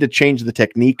thing. I need to change the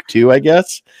technique too, I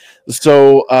guess.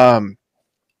 So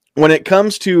when it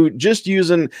comes to just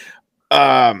using,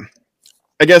 I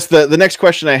guess the next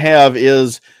question I have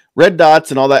is red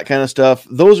dots and all that kind of stuff.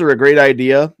 Those are a great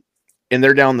idea and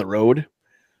they're down the road.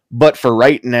 But for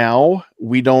right now,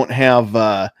 we don't have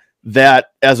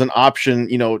that as an option,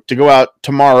 to go out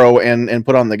tomorrow and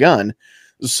put on the gun.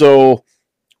 So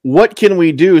what can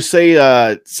we do? Say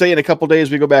in a couple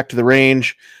days we go back to the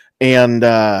range, and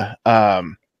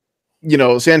Sandhill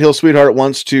Sweetheart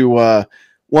wants to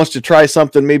try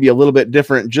something maybe a little bit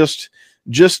different. Just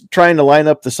trying to line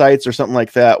up the sights or something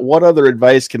like that. What other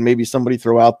advice can maybe somebody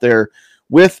throw out there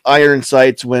with iron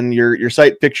sights when your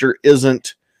sight picture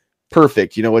isn't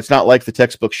perfect? It's not like the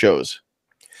textbook shows.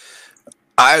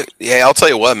 I'll tell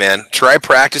you what, man. Try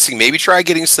practicing. Maybe try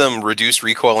getting some reduced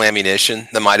recoil ammunition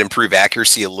that might improve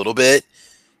accuracy a little bit.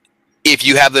 If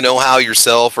you have the know-how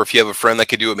yourself, or if you have a friend that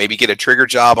could do it, maybe get a trigger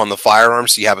job on the firearm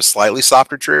so you have a slightly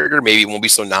softer trigger. Maybe it won't be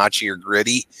so notchy or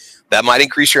gritty. That might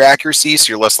increase your accuracy, so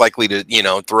you're less likely to,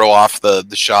 throw off the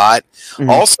shot.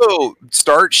 Mm-hmm. Also,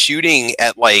 start shooting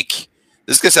at this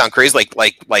is gonna sound crazy,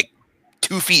 like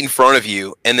 2 feet in front of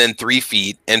you, and then 3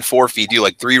 feet and 4 feet. Do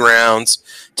 3 rounds,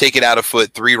 take it out a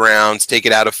foot, 3 rounds, take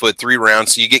it out a foot, 3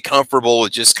 rounds. So you get comfortable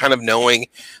with just kind of knowing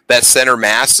that center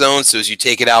mass zone. So as you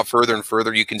take it out further and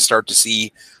further, you can start to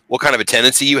see what kind of a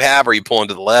tendency you have. Are you pulling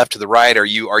to the left, to the right? Are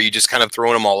you just kind of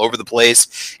throwing them all over the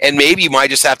place? And maybe you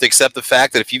might just have to accept the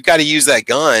fact that if you've got to use that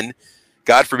gun,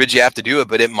 God forbid you have to do it,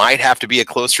 but it might have to be a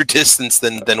closer distance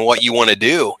than what you want to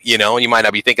do. And you might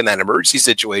not be thinking that in an emergency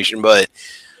situation, but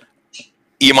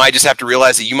you might just have to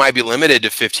realize that you might be limited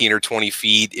to 15 or 20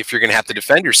 feet if you're going to have to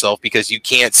defend yourself, because you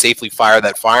can't safely fire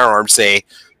that firearm, say,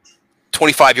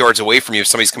 25 yards away from you if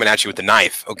somebody's coming at you with a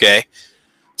knife, okay?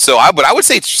 So I would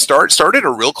say start at a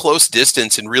real close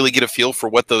distance and really get a feel for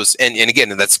what those and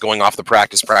again, that's going off the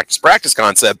practice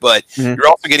concept, but you're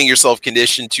also getting yourself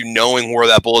conditioned to knowing where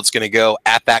that bullet's going to go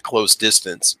at that close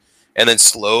distance, and then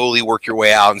slowly work your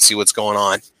way out and see what's going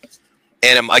on.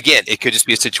 And again, it could just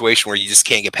be a situation where you just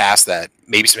can't get past that.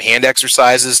 Maybe some hand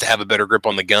exercises to have a better grip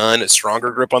on the gun, a stronger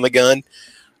grip on the gun.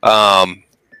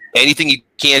 Anything you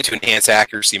can to enhance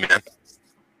accuracy, man.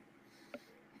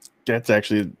 That's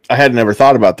actually, I had never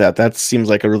thought about that. That seems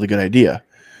like a really good idea.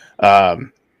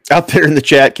 Out there in the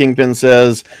chat, Kingpin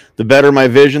says, the better my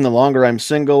vision, the longer I'm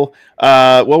single.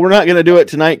 Well, we're not going to do it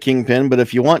tonight, Kingpin, but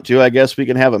if you want to, I guess we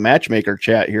can have a matchmaker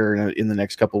chat here in the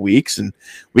next couple weeks, and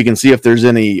we can see if there's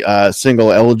any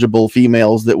single eligible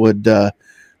females that would,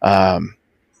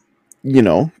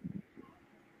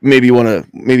 maybe want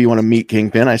to meet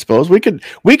Kingpin. I suppose we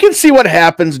can see what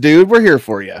happens, dude. We're here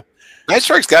for you. Night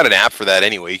Strike's got an app for that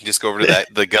anyway. You can just go over to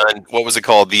the gun. What was it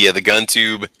called? The gun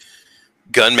tube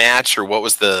gun match, or what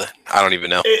was I don't even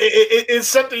know. It's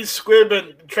something Squib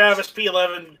and Travis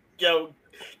P11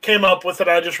 came up with it.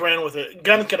 I just ran with it.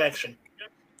 Gun Connection.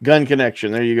 Gun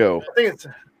Connection. There you go. I think it's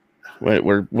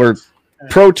we're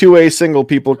pro 2A single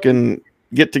people can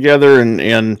get together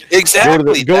and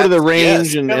exactly go to the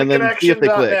range and then see if they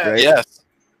click, right? Yes.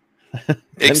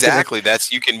 Exactly.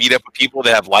 You can meet up with people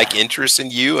that have like interests in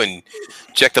you and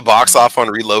check the box off on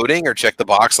reloading, or check the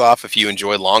box off if you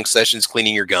enjoy long sessions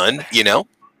cleaning your gun, Yeah,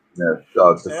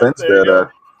 Defense Dad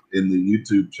in the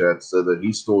YouTube chat said that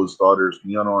he stole his daughter's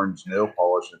neon orange nail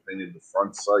polish and painted the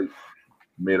front sight.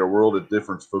 Made a world of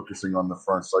difference focusing on the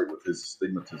front sight with his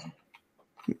astigmatism.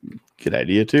 Good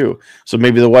idea too. So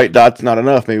maybe the white dot's not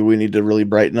enough. Maybe we need to really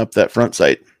brighten up that front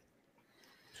sight.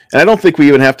 And I don't think we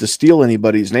even have to steal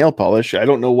anybody's nail polish. I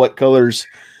don't know what colors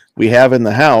we have in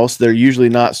the house. They're usually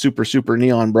not super, super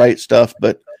neon bright stuff,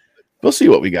 but we'll see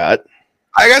what we got.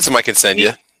 I got some I can send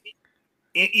you.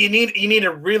 You need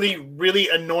a really, really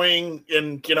annoying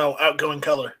and outgoing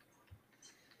color.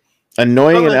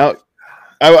 Annoying and out.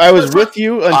 I was with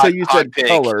you until you said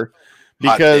color,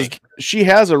 because she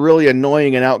has a really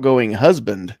annoying and outgoing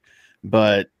husband,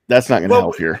 but that's not going to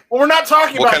help here. Well, we're not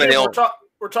talking What about kind of nail?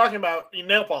 We're talking about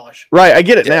nail polish. Right, I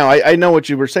get it now. I know what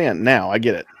you were saying now. I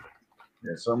get it.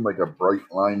 Yeah, something like a bright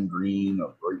lime green, a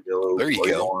bright yellow, There you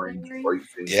bright go. orange, bright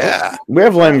pink. Yeah. We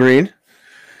have lime green.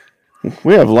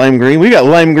 We got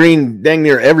lime green dang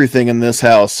near everything in this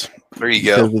house. There you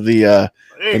go. Because of the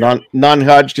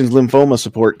non-Hodgkin's lymphoma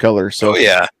support color. So, Oh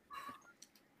yeah.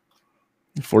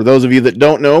 for those of you that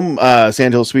don't know,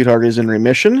 Sandhill Sweetheart is in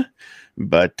remission,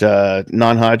 but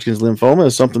non-Hodgkin's lymphoma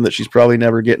is something that she's probably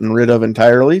never getting rid of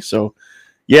entirely. So,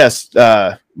 yes,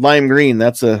 lime green.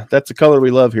 That's a color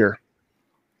we love here.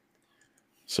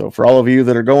 So, for all of you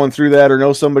that are going through that or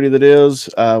know somebody that is,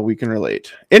 we can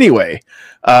relate. Anyway,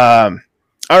 all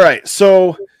right.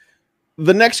 So,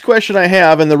 the next question I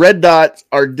have, and the red dots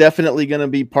are definitely going to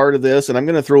be part of this, and I'm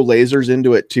going to throw lasers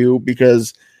into it too,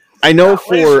 because I know Not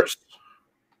for lasers.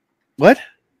 what?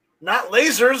 Not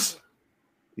lasers.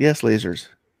 Yes, lasers.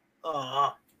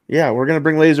 Uh-huh. Yeah, we're going to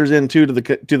bring lasers in too to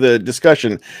the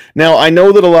discussion. Now, I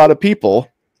know that a lot of people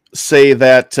say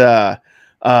that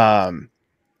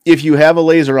if you have a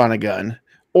laser on a gun,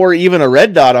 or even a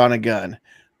red dot on a gun,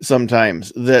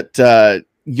 sometimes that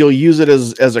you'll use it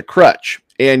as a crutch,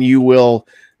 and you will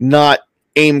not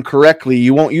aim correctly.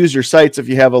 You won't use your sights if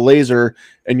you have a laser,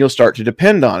 and you'll start to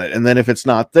depend on it. And then if it's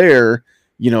not there,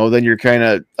 then you're kind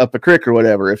of up a creek or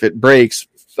whatever. If it breaks,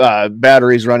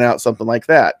 batteries run out, something like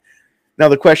that. Now,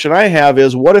 the question I have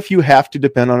is, what if you have to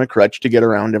depend on a crutch to get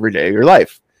around every day of your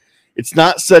life? It's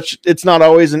not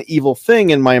always an evil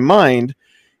thing in my mind.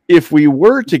 If we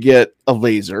were to get a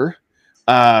laser,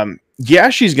 yeah,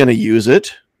 she's going to use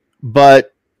it,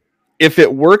 but if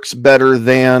it works better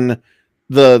than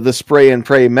the spray and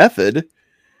pray method,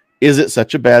 is it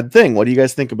such a bad thing? What do you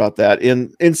guys think about that?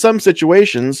 In some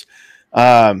situations,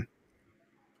 I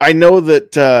know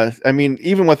that,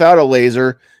 even without a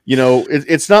laser,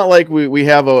 it's not like we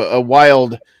have a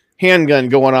wild handgun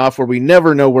going off where we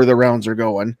never know where the rounds are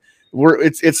going.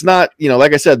 It's not,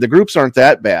 like I said, the groups aren't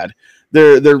that bad.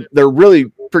 They're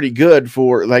really pretty good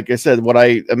for, like I said, what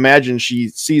I imagine she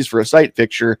sees for a sight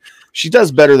picture. She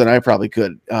does better than I probably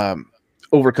could,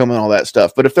 overcoming all that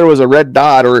stuff. But if there was a red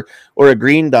dot or a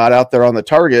green dot out there on the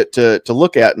target to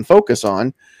look at and focus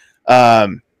on,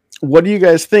 what do you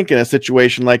guys think in a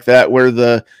situation like that where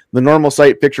the normal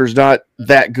sight picture is not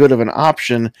that good of an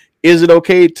option? Is it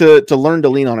okay to learn to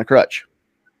lean on a crutch?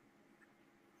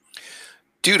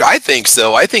 Dude, I think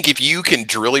so. I think if you can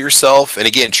drill yourself and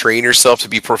again train yourself to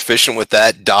be proficient with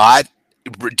that dot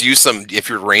do some, if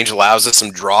your range allows it,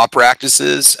 some draw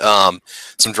practices,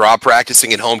 some draw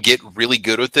practicing at home. Get really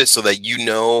good with it so that you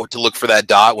know to look for that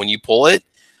dot when you pull it.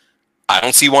 I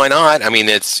don't see why not. I mean,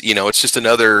 it's just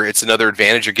another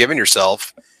advantage you're giving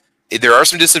yourself. There are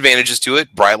some disadvantages to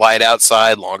it: bright light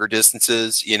outside, longer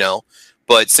distances,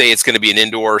 But say it's going to be an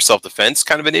indoor self-defense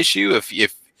kind of an issue.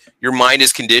 If your mind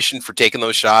is conditioned for taking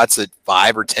those shots at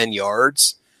 5 or 10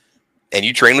 yards, and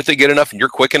you train with it good enough and you're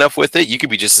quick enough with it, you could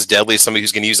be just as deadly as somebody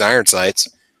who's going to use iron sights.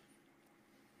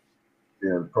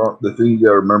 Yeah, the thing you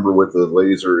got to remember with the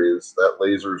laser is that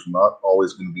laser is not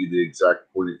always going to be the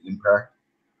exact point of impact.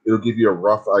 It'll give you a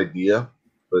rough idea,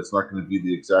 but it's not going to be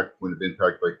the exact point of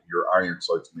impact like your iron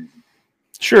sights maybe.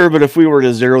 Sure, but if we were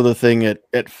to zero the thing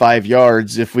at 5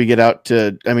 yards, if we get out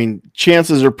to, I mean,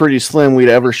 chances are pretty slim we'd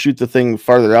ever shoot the thing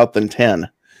farther out than 10.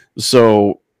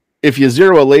 So if you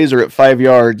zero a laser at 5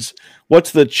 yards,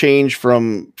 what's the change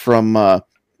from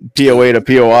POA to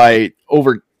POI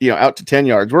over, out to 10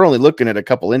 yards? We're only looking at a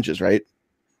couple inches, right?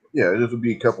 Yeah, it would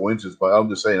be a couple inches, but I'm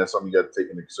just saying that's something you got to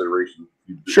take into consideration.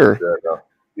 Sure.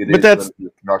 That's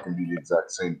not going to be the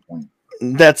exact same point.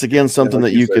 That's again something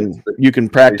that you can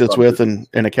practice with and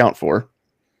account for.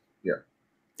 Yeah.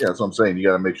 Yeah, that's what I'm saying. You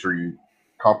got to make sure you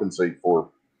compensate for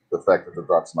the fact that the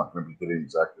dot's not going to be hitting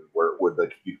exactly where it would.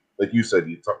 Like you said,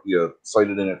 you sight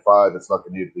it in at 5, it's not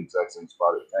going to hit the exact same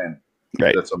spot at 10.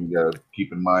 Right. That's something you got to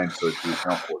keep in mind so that you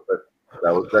account for it.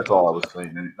 That's all I was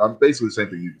saying. And I'm basically the same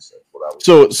thing you just said.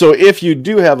 So if you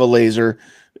do have a laser,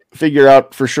 figure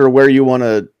out for sure where you want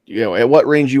to, at what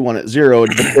range you want it zeroed,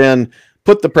 but then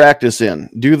put the practice in.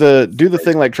 Do the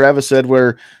thing like Travis said,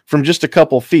 where from just a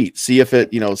couple feet, see if it,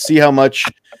 see how much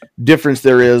difference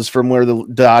there is from where the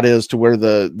dot is to where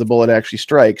the bullet actually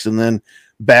strikes, and then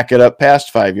back it up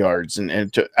past 5 yards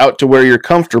and out to where you're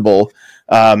comfortable,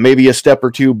 maybe a step or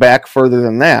two back further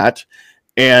than that,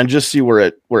 and just see where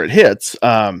it hits.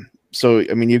 So,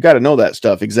 I mean, you've got to know that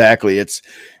stuff exactly.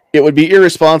 It would be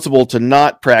irresponsible to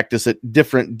not practice at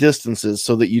different distances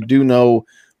so that you do know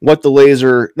what the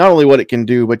laser, not only what it can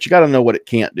do, but you got to know what it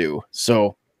can't do.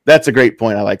 So that's a great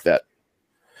point. I like that.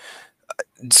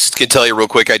 Just can tell you real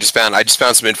quick. I just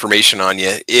found some information on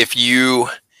you.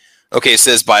 It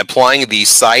says by applying the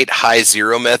sight high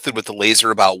zero method with the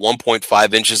laser about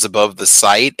 1.5 inches above the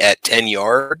sight at 10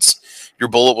 yards, your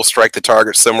bullet will strike the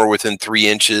target somewhere within 3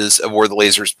 inches of where the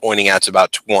laser is pointing out to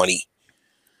about 20.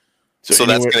 So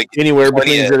that's going to anywhere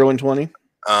between 0 and 20.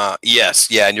 Yes,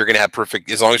 yeah, and you're going to have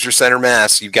perfect, as long as you're center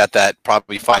mass, you've got that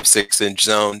probably 5-6 inch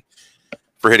zone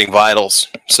for hitting vitals.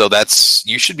 So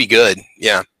you should be good.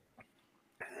 Yeah.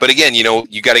 But again,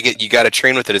 you got to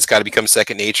train with it. It's got to become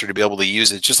second nature to be able to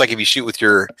use it. It's just like if you shoot with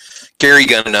your carry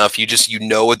gun enough, you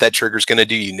know what that trigger's going to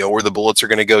do. You know where the bullets are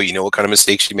going to go. You know what kind of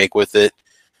mistakes you make with it.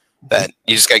 That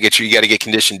you just got to get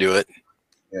conditioned to it.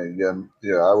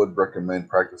 Yeah. I would recommend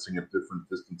practicing at different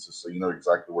distances so you know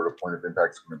exactly where the point of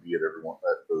impact is going to be at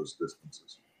those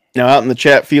distances. Now, out in the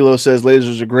chat, Philo says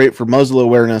lasers are great for muzzle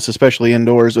awareness, especially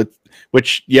indoors.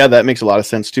 Which that makes a lot of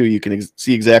sense too. You can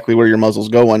see exactly where your muzzle's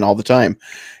going all the time.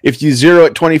 If you zero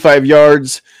at 25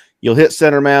 yards, you'll hit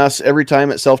center mass every time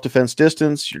at self-defense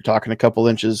distance. You're talking a couple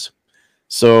inches.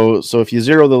 So if you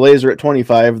zero the laser at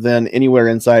 25, then anywhere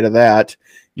inside of that,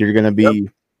 you're going to be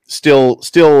still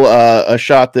a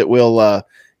shot that will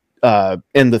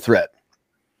end the threat.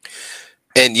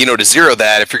 And to zero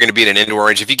that, if you're going to be in an indoor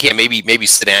range, if you can't, maybe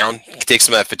sit down, take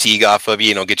some of that fatigue off of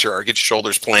you. Get your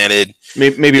shoulders planted.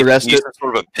 Maybe rest it.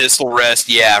 Sort of a pistol rest.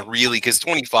 Yeah, really, because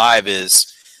 25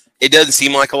 it doesn't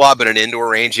seem like a lot, but an indoor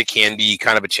range it can be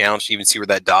kind of a challenge to even see where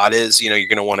that dot is. You're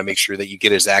going to want to make sure that you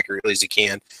get it as accurately as you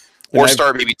can, or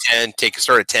start maybe 10.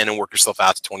 Start at 10 and work yourself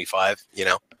out to 25.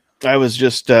 I was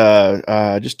just 2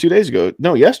 days ago.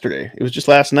 No, yesterday. It was just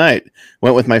last night.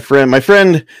 Went with my friend. My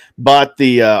friend bought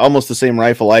the almost the same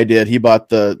rifle I did. He bought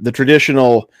the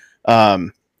traditional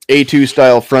A2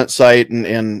 style front sight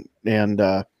and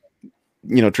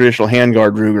traditional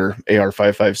handguard Ruger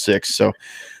AR-556. So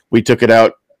we took it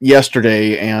out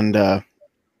yesterday and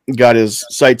got his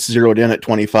sights zeroed in at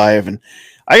 25. And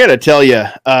I got to tell you,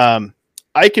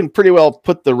 I can pretty well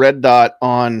put the red dot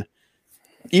on.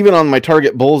 Even on my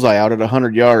target bullseye out at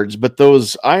 100 yards, but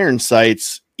those iron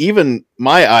sights, even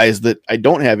my eyes that I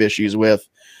don't have issues with,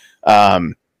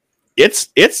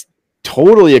 it's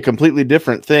totally a completely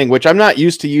different thing, which I'm not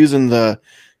used to using the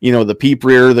peep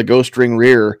rear, the ghost ring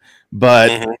rear,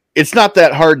 but it's not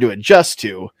that hard to adjust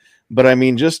to. But I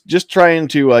mean, just trying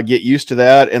to get used to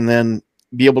that and then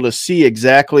be able to see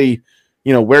exactly,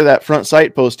 where that front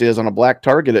sight post is on a black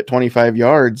target at 25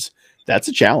 yards. That's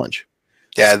a challenge.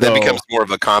 Yeah, that becomes more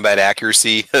of a combat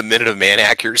accuracy, a minute of man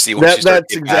accuracy.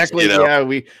 That's exactly. Yeah,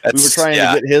 we were trying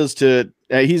to get his to.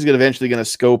 He's eventually going to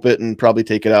scope it and probably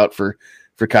take it out for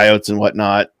coyotes and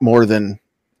whatnot more than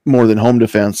home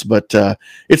defense. But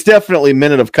it's definitely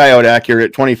minute of coyote accurate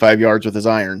at 25 yards with his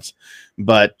irons.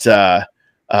 But yeah,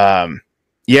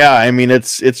 I mean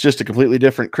it's just a completely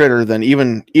different critter than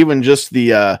even just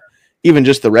the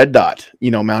red dot,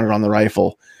 mounted on the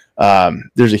rifle.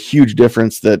 There's a huge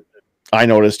difference that I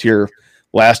noticed here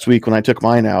last week when I took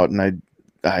mine out and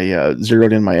I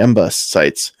zeroed in my MBUS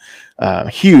sights.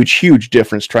 Huge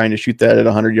difference trying to shoot that at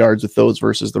 100 yards with those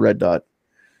versus the red dot.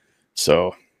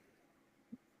 So,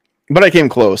 but I came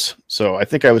close. So I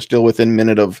think I was still within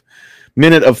minute of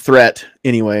threat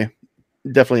anyway.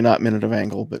 Definitely not minute of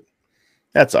angle, but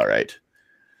that's all right.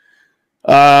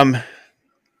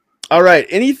 All right.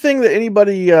 Anything that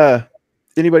anybody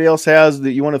else has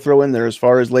that you want to throw in there as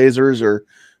far as lasers or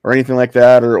anything like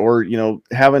that, or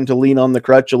having to lean on the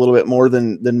crutch a little bit more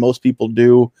than most people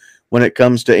do when it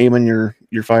comes to aiming your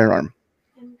firearm?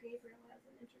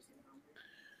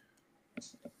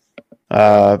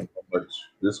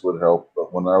 This would help,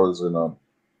 but when I was in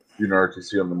junior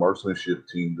RTC on the marksmanship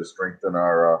team to strengthen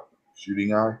our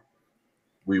shooting eye,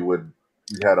 we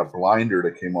had a blinder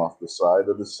that came off the side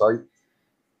of the sight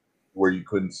where you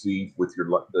couldn't see with your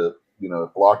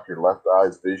blocked your left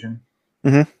eye's vision.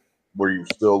 Mm-hmm. Where you're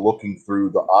still looking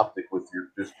through the optic with your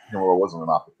it wasn't an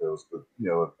optic, it was the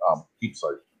peep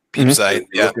sight. Peep sight,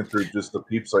 yeah. Looking through just the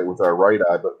peep sight with our right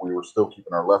eye, but we were still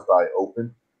keeping our left eye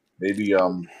open. Maybe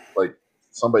like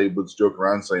somebody was joking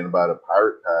around saying about a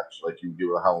pirate patch, like you give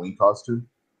a Halloween costume,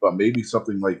 but maybe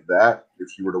something like that,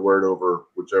 if she were to wear it over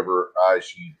whichever eye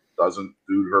she doesn't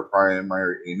do her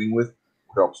primary aiming with,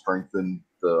 would help strengthen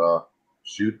the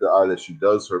the eye that she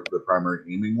does the primary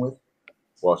aiming with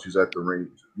while she's at the range,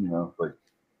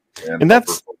 and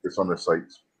that's focus on the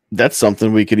sights. That's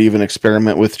something we could even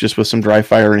experiment with just with some dry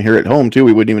fire in here at home too.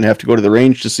 We wouldn't even have to go to the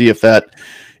range to see if that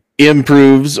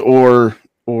improves or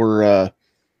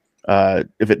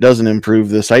if it doesn't improve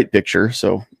the sight picture.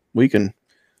 So we can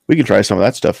try some of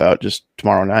that stuff out just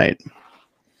tomorrow night.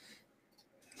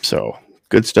 So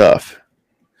good stuff.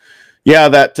 Yeah,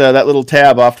 that little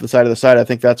tab off to the side of the sight, I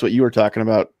think that's what you were talking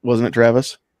about, wasn't it,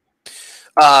 Travis?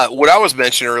 What I was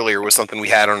mentioning earlier was something we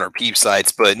had on our peep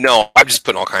sights, but no, I'm just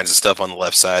putting all kinds of stuff on the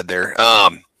left side there.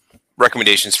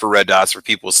 Recommendations for red dots for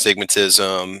people with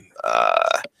stigmatism.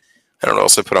 I don't know what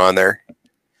else I put on there.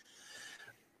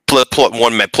 Plus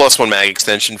one mag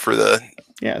extension for the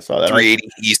I saw that 380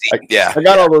 easy. I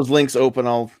got all those links open.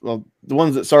 The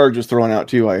ones that Sarge was throwing out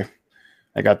too. I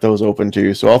got those open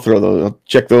too, so I'll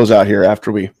check those out here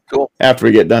after we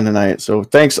get done tonight. So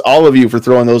thanks all of you for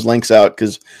throwing those links out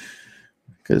because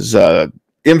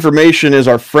information is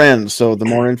our friend. So the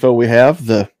more info we have,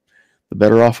 the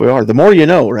better off we are. The more you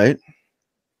know, right?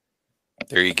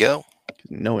 There you go.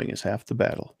 Knowing is half the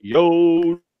battle.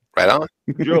 Yo, right on,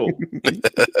 Joe.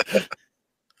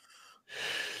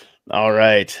 All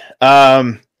right.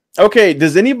 Okay.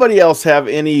 Does anybody else have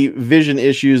any vision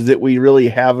issues that we really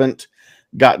haven't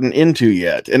gotten into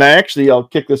yet? And I'll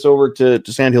kick this over to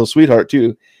Sandhill Sweetheart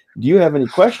too. Do you have any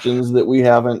questions that we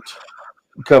haven't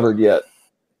covered yet?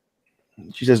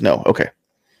 She says no. Okay.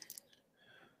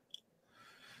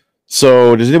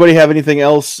 So does anybody have anything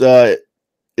else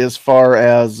as far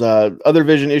as other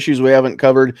vision issues we haven't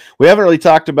covered? We haven't really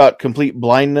talked about complete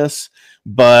blindness,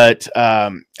 but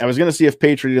I was going to see if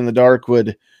Patriot in the Dark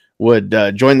would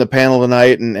join the panel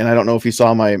tonight, and I don't know if he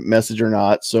saw my message or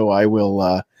not, so I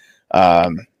will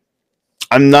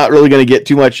I'm not really going to get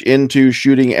too much into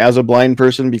shooting as a blind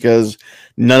person because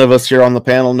none of us here on the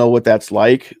panel know what that's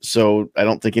like. So I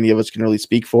don't think any of us can really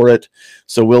speak for it.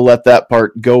 So we'll let that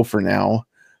part go for now.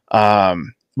 But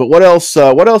what else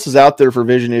is out there for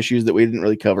vision issues that we didn't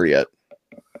really cover yet?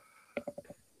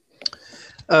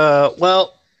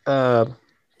 I'll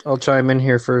chime in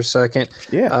here for a second.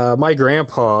 Yeah. My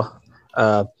grandpa,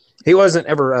 he wasn't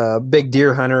ever a big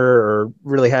deer hunter or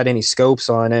really had any scopes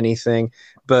on anything,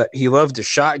 but he loved to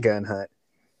shotgun hunt.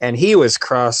 And he was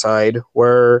cross-eyed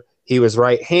where he was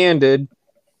right-handed,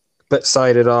 but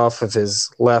sighted off of his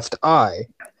left eye.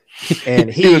 And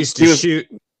he used to shoot.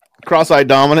 Cross-eyed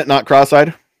dominant, not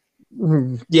cross-eyed?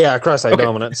 Yeah, cross-eyed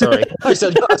dominant. Sorry. I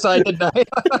said cross-eyed, didn't I?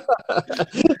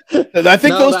 I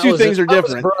think those two things are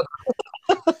different.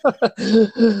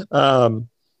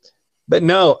 But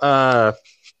no,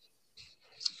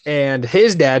 and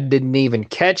his dad didn't even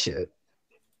catch it,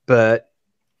 but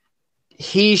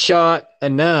he shot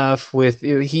enough with,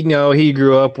 he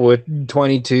grew up with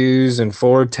 22s and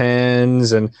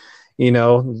 410s and, you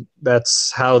know,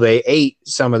 that's how they ate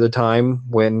some of the time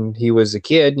when he was a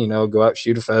kid, you know, go out,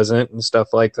 shoot a pheasant and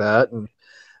stuff like that.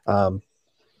 And,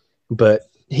 but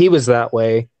he was that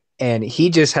way, and he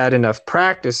just had enough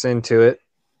practice into it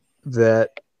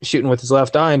that shooting with his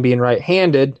left eye and being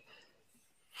right-handed,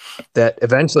 that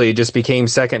eventually it just became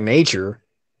second nature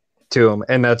to him.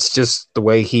 And that's just the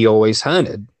way he always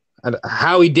hunted. And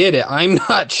how he did it, I'm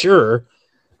not sure,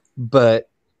 but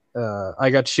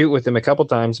I got to shoot with him a couple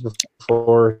times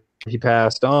before he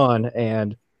passed on,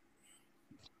 and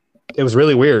it was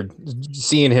really weird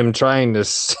seeing him trying to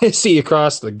see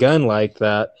across the gun like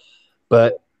that.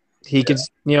 But he could,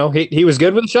 you know, he was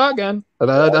good with a shotgun.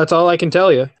 That's all I can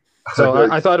tell you. So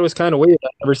I thought it was kind of weird.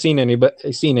 I've never seen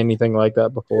anything like that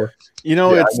before. You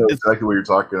know, I know exactly what you're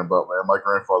talking about, man. My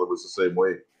grandfather was the same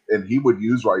way, and he would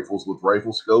use rifles with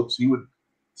rifle scopes. He would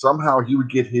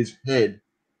get his head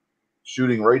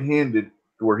shooting right-handed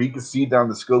to where he could see down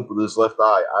the scope with his left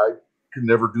eye. I could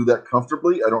never do that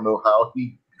comfortably. I don't know how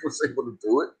he was able to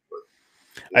do it.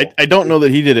 But, I don't know that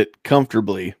he did it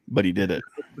comfortably, but he did it.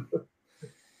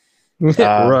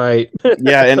 Right.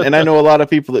 Yeah, and I know a lot of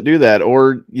people that do that.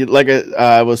 Or like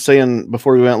I was saying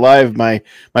before we went live, my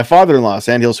father-in-law,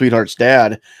 Sandhill Sweetheart's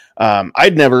dad,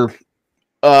 I'd never,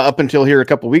 up until here a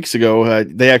couple weeks ago,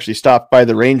 they actually stopped by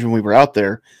the range when we were out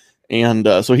there. And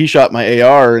so he shot my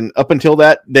AR, and up until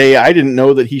that day, I didn't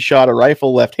know that he shot a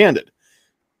rifle left-handed.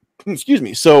 Excuse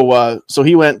me. So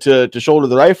he went to shoulder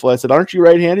the rifle. I said, "Aren't you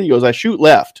right-handed?" He goes, "I shoot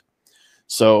left."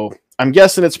 So I'm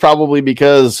guessing it's probably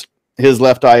because his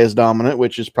left eye is dominant,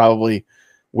 which is probably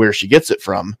where she gets it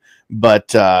from.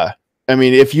 But I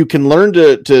mean, if you can learn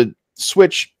to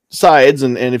switch sides,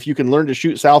 and if you can learn to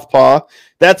shoot southpaw,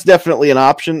 that's definitely an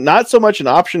option. Not so much an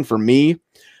option for me,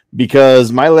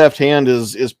 because my left hand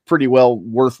is pretty well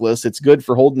worthless. It's good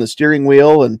for holding the steering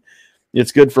wheel, and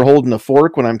it's good for holding a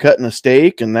fork when I'm cutting a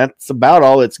steak, and that's about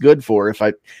all it's good for.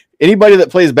 Anybody that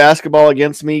plays basketball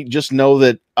against me, just know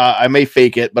that I may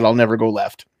fake it, but I'll never go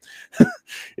left.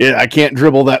 I can't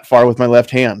dribble that far with my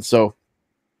left hand. So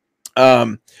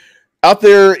out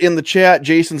there in the chat,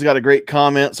 Jason's got a great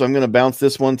comment, so I'm going to bounce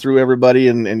this one through everybody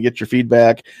and get your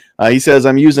feedback. He says,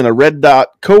 "I'm using a red dot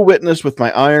co-witness with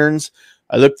my irons.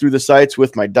 I look through the sights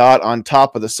with my dot on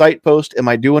top of the sight post. Am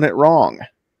I doing it wrong?"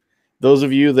 Those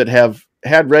of you that have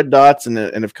had red dots and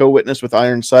have co-witnessed with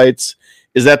iron sights,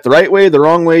 is that the right way, the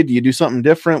wrong way? Do you do something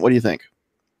different? What do you think?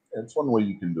 It's one way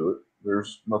you can do it.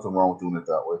 There's nothing wrong with doing it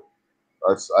that way.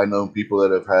 I know people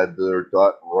that have had their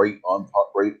dot right on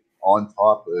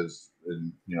top, as,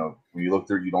 and you know, when you look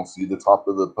there, you don't see the top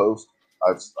of the post.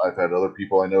 I've had other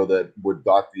people I know that would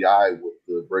dot the eye with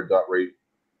the red dot right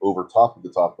over top of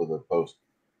the post.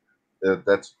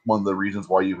 That's one of the reasons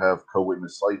why you have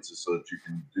co-witness sights, is so that you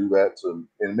can do that. So,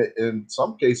 and in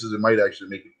some cases, it might actually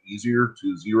make it easier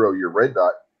to zero your red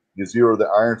dot. You zero the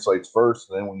iron sights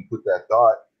first, and then when you put that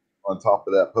dot on top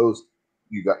of that post,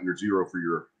 you got your zero for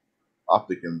your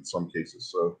optic in some cases.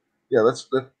 So yeah,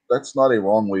 that's not a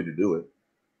wrong way to do it.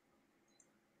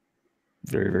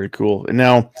 Very, very cool. And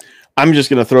now I'm just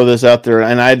going to throw this out there,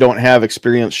 and I don't have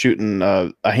experience shooting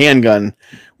a handgun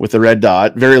with a red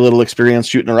dot, very little experience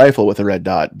shooting a rifle with a red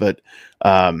dot, but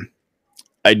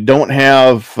I don't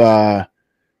have, at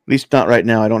least not right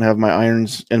now, I don't have my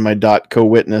irons and my dot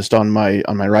co-witnessed on my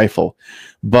rifle.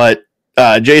 But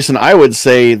Jason, I would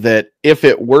say that if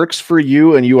it works for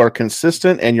you and you are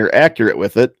consistent and you're accurate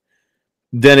with it,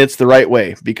 then it's the right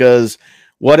way, because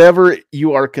whatever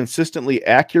you are consistently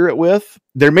accurate with,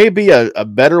 there may be a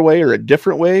better way or a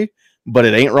different way, but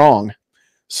it ain't wrong.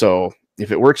 So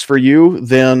if it works for you,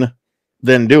 then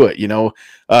do it. You know,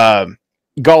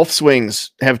 golf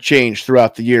swings have changed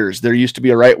throughout the years. There used to be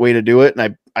a right way to do it,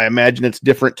 and I imagine it's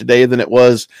different today than it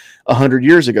was 100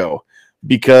 years ago,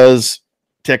 because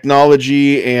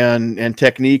technology and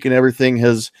technique and everything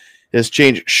has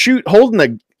changed.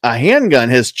 Holding a handgun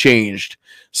has changed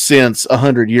since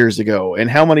 100 years ago, and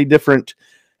how many different,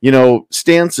 you know,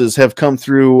 stances have come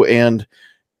through, and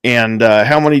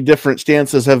how many different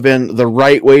stances have been the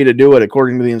right way to do it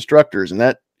according to the instructors, and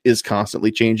that is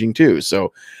constantly changing too.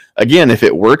 So again, if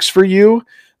it works for you,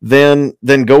 then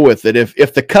go with it.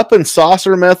 If the cup and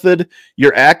saucer method,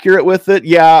 you're accurate with it,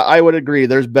 yeah, I would agree.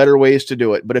 There's better ways to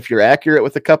do it. But if you're accurate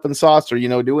with the cup and saucer, you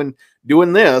know, doing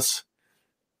this,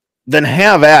 then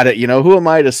have at it. You know, who am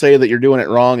I to say that you're doing it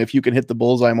wrong if you can hit the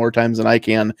bullseye more times than I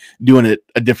can doing it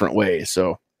a different way?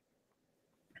 So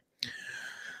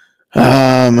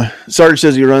Sarge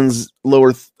says he runs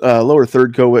lower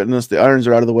third co-witness. The irons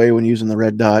are out of the way when using the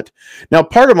red dot. Now,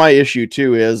 part of my issue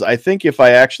too is I think if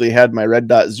I actually had my red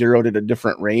dot zeroed at a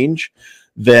different range,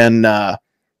 then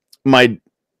my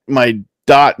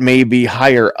dot may be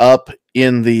higher up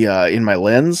in the in my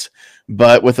lens,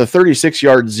 but with a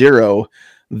 36-yard zero,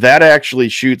 that actually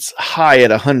shoots high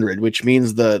at 100, which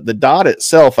means the dot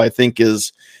itself, I think,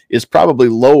 is probably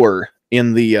lower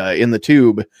in the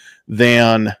tube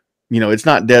than, it's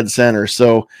not dead center.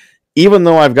 So even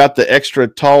though I've got the extra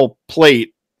tall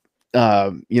plate,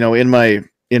 in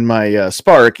my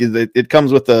Spark, it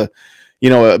comes with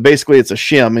basically it's a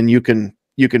shim, and you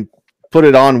can put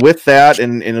it on with that,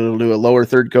 and it'll do a lower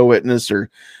third co-witness, or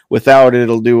without it,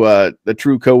 it'll do a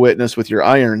true co-witness with your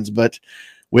irons. But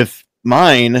with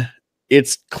mine,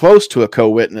 it's close to a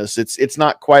co-witness. It's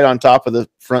not quite on top of the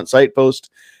front sight post,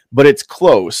 but it's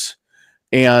close.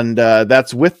 And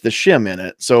that's with the shim in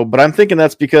it. So, but I'm thinking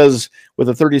that's because with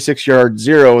a 36-yard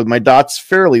zero, my dot's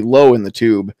fairly low in the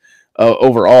tube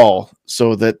overall,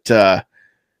 so that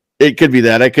it could be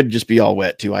that. I could just be all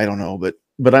wet too. I don't know, but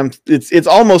it's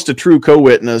almost a true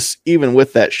co-witness even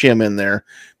with that shim in there,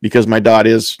 because my dot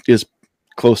is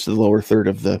close to the lower third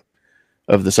of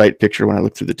the sight picture when I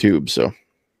look through the tube. So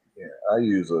yeah, I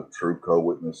use a true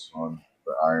co-witness on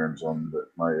the irons on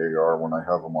my AR when I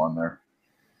have them on there.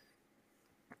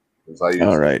 I use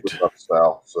all right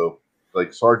style. So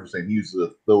like Sarge was saying, he uses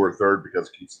the lower third because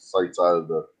it keeps the sights out of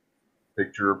the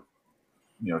picture.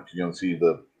 You're going to see at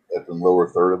the lower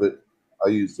third of it. I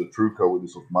use the true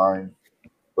co-witness with mine,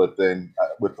 but then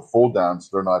with the fold downs,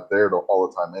 they're not there all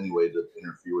the time anyway to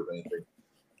interfere with anything.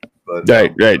 But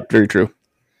right, very true.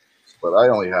 But I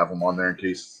only have them on there in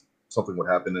case something would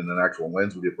happen and an actual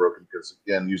lens would get broken. Because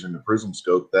again, using the prism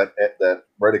scope, that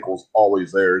reticle's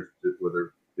always there.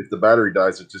 Whether if the battery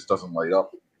dies, it just doesn't light up.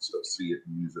 You can still see it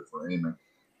and use it for aiming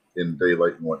in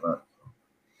daylight and whatnot.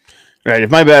 Right.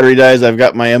 If my battery dies, I've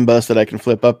got my M-bus that I can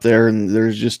flip up there, and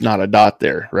there's just not a dot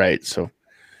there. Right. So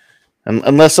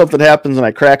unless something happens and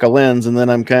I crack a lens, and then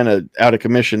I'm kind of out of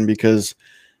commission because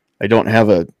I don't have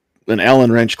an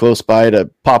Allen wrench close by to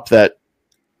pop that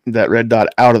red dot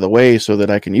out of the way so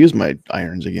that I can use my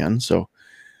irons again. So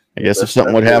I guess if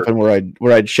something would happen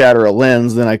where I'd shatter a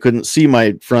lens, then I couldn't see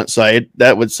my front sight.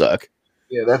 That would suck.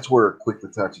 Yeah, that's where a quick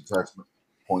detach attachment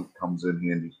point comes in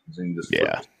handy. Then you just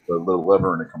flip the little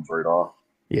lever and it comes right off.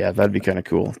 Yeah, that'd be kind of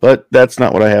cool. But that's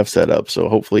not what I have set up. So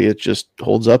hopefully it just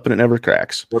holds up and it never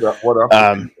cracks. What up?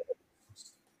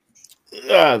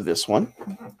 This one.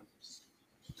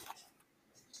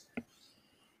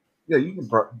 Yeah, you can.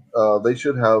 They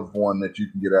should have one that you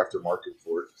can get aftermarket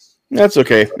for it. That's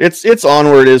okay. It's on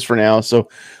where it is for now, so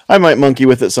I might monkey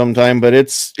with it sometime. But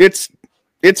it's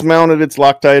mounted, it's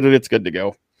Loctited, it's good to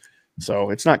go. So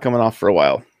it's not coming off for a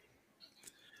while.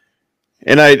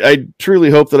 And I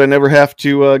truly hope that I never have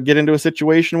to get into a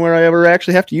situation where I ever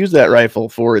actually have to use that rifle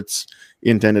for its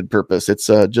intended purpose. It's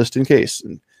just in case,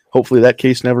 and hopefully that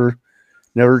case never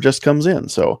just comes in.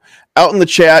 So out in the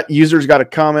chat, users got a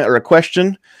comment or a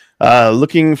question.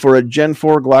 Looking for a Gen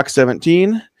 4 Glock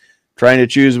 17. Trying to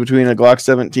choose between a Glock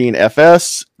 17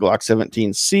 FS, Glock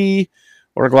 17C,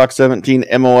 or a Glock 17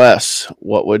 MOS.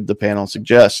 What would the panel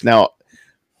suggest? Now,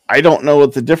 I don't know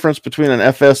what the difference between an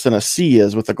FS and a C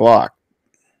is with a Glock.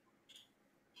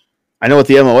 I know what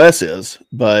the MOS is,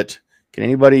 but can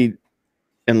anybody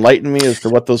enlighten me as to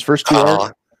what those first two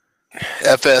are?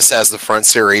 FS has the front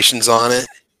serrations on it.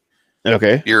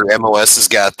 Okay. Your MOS has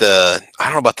got I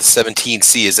don't know about the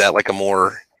 17C. Is that like a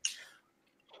more...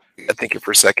 I think it for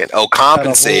a second. Oh,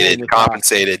 compensated. The top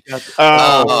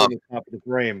of the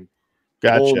frame.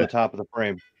 Gotcha. Hole in the top of the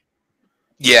frame.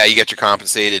 Yeah, you got your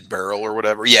compensated barrel or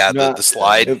whatever. Yeah, the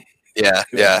slide. Yeah.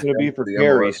 It's going to be for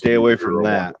carry. Stay away from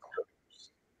that.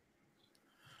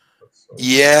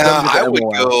 Yeah, I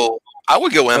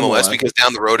would go MOS because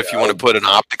down the road, if you want to put an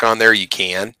optic on there, you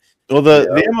can. Well, the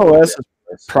MOS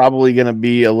is probably going to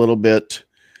be a little bit...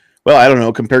 Well, I don't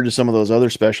know, compared to some of those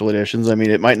other special editions. I mean,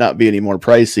 it might not be any more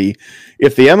pricey.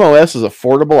 If the MOS is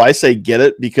affordable, I say get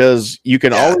it, because you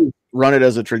can always run it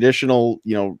as a traditional,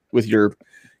 with your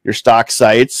stock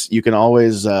sights. You can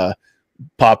always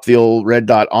pop the old red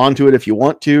dot onto it if you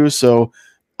want to. So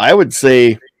I would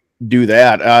say do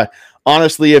that.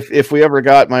 Honestly, if we ever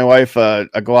got my wife a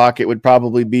Glock, it would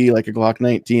probably be like a Glock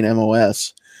 19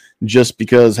 MOS, just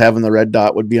because having the red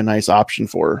dot would be a nice option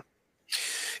for her.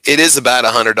 It is about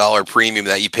 $100 premium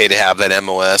that you pay to have that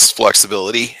MOS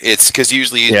flexibility. It's because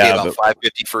usually you pay about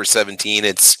 $550 for a 17.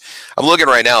 I'm looking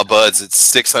right now, Buds.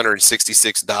 It's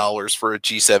 $666 for a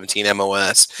G17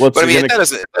 MOS. But I mean,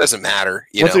 that doesn't matter.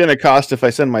 What's it going to cost if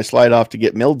I send my slide off to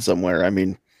get milled somewhere? I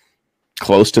mean,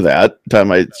 close to that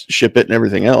time I ship it and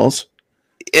everything else.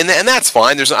 And that's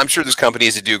fine. I'm sure there's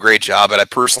companies that do a great job, but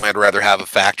I'd rather have a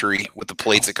factory with the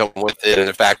plates that come with it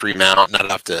and a factory mount, not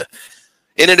enough to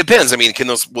And it depends. I mean,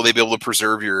 will they be able to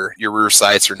preserve your rear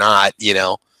sights or not? You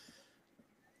know,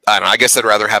 I don't know. I guess I'd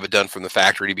rather have it done from the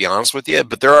factory, to be honest with you.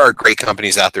 But there are great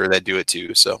companies out there that do it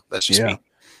too. So that's just me.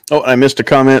 Oh, I missed a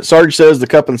comment. Sarge says the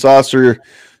cup and saucer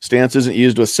stance isn't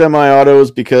used with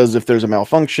semi-autos because if there's a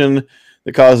malfunction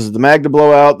that causes the mag to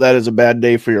blow out, that is a bad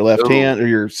day for your left hand or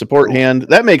your support hand.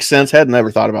 That makes sense. Had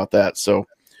never thought about that. So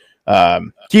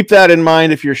keep that in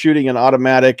mind if you're shooting an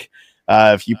automatic.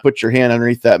 If you put your hand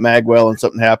underneath that mag well and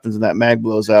something happens and that mag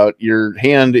blows out, your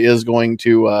hand is going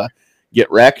to get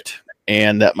wrecked,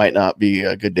 and that might not be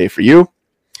a good day for you.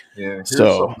 Yeah, here's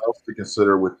something else to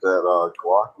consider with that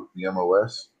Glock with the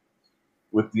MOS.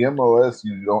 With the MOS,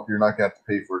 you're not going to have to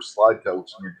pay for a slide cut, which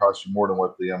is going to cost you more than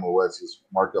what the MOS is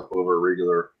marked up over a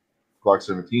regular Glock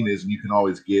 17 is, and you can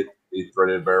always get a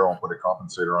threaded barrel and put a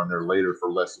compensator on there later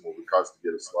for less than what it would cost to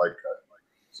get a slide cut.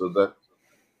 So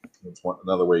that's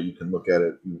another way you can look at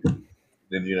it.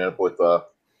 Then you end up with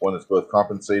one that's both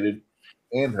compensated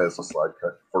and has a slide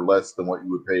cut for less than what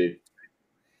you would pay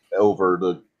over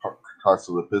the cost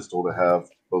of the pistol to have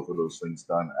both of those things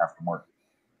done aftermarket.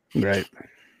 Right.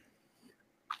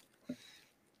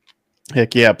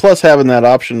 Heck yeah. Plus having that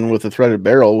option with a threaded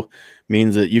barrel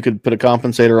means that you could put a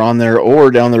compensator on there,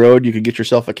 or down the road you could get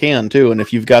yourself a can too. And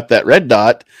if you've got that red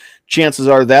dot, chances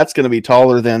are that's going to be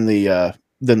taller than the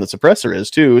suppressor is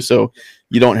too. So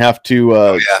you don't have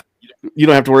to you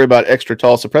don't have to worry about extra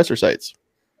tall suppressor sights.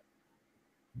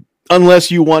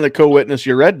 Unless you want to co-witness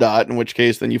your red dot, in which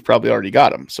case then you've probably already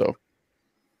got them. So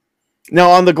now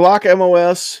on the Glock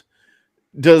MOS,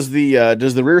 does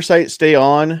the rear sight stay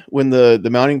on when the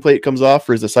mounting plate comes off,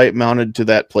 or is the sight mounted to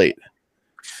that plate?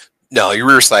 No, your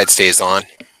rear sight stays on.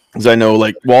 Because I know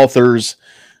like Walther's,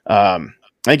 I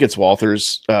think it's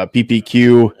Walther's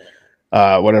PPQ,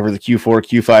 whatever the Q4,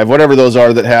 Q5, whatever those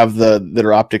are that have that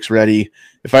are optics ready.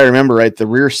 If I remember right, the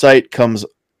rear sight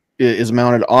is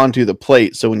mounted onto the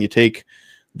plate. So when you take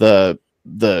the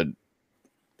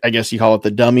I guess you call it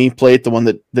the dummy plate, the one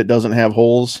that doesn't have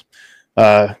holes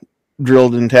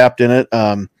drilled and tapped in it,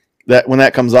 that when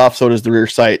that comes off, so does the rear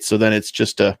sight. So then it's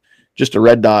just a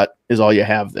red dot is all you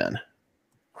have then.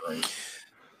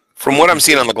 From what I'm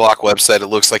seeing on the Glock website, it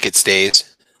looks like it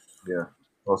stays. Yeah.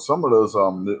 Well, some of those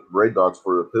red dots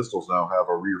for the pistols now have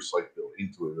a rear sight built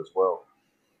into it as well,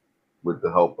 with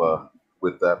the help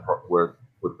with that part where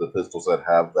with the pistols that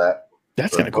have that.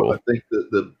 That's kind of cool. I think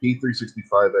the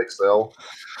P365 XL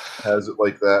has it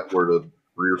like that, where the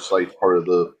rear sight part of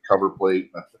the cover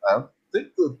plate. I think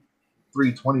the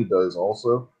 320 does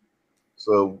also.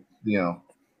 So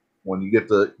when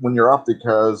your optic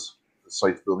has the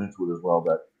sights built into it as well,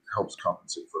 that helps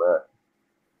compensate for that.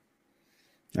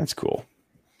 That's cool.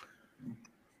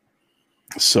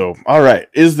 So, all right,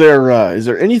 is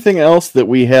there anything else that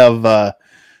we have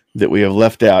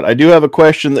left out? I do have a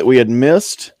question that we had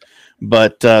missed,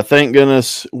 but thank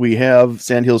goodness we have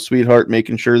Sandhill Sweetheart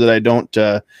making sure that I don't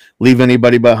leave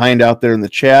anybody behind out there in the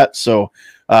chat. So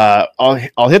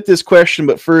I'll hit this question,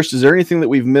 but first, is there anything that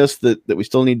we've missed that we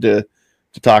still need to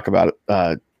talk about?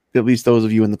 At least those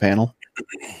of you in the panel.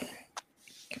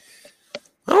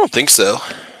 I don't think so.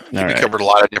 We covered a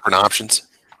lot of different options.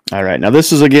 All right. Now,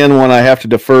 this is, again, one I have to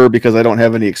defer because I don't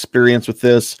have any experience with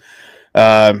this.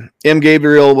 M.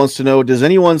 Gabriel wants to know, does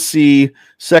anyone see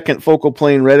second focal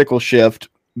plane reticle shift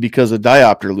because of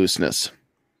diopter looseness?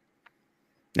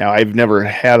 Now, I've never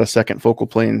had a second focal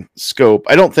plane scope.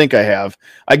 I don't think I have.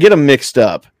 I get them mixed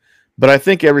up, but I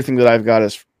think everything that I've got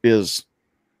is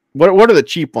what are the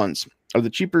cheap ones? Are the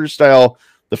cheaper style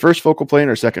the first focal plane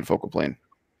or second focal plane?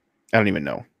 I don't even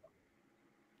know.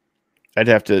 I'd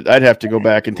have to go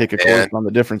back and take a course on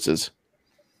the differences.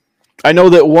 I know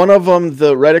that one of them,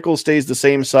 the reticle stays the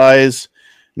same size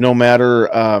no matter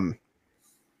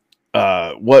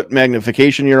what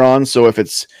magnification you're on. So if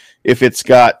it's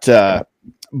got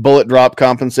bullet drop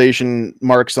compensation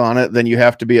marks on it, then you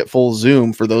have to be at full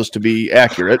zoom for those to be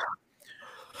accurate.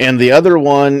 And the other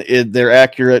one, they're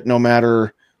accurate no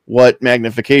matter what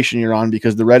magnification you're on,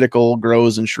 because the reticle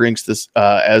grows and shrinks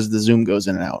as the zoom goes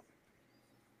in and out.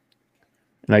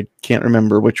 And I can't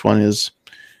remember which one is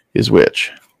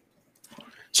which.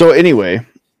 So anyway,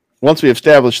 once we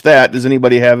established that, does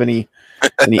anybody have any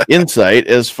insight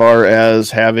as far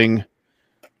as having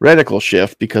reticle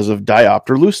shift because of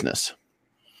diopter looseness?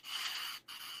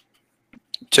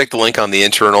 Check the link on the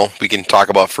internal. We can talk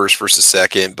about first versus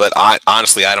second, but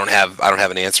honestly, I don't have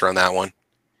an answer on that one.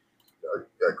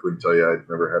 I couldn't tell you. I've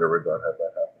never had a red dot have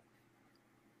that happen.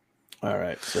 All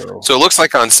right, so it looks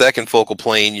like on second focal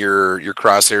plane, your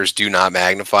crosshairs do not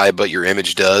magnify, but your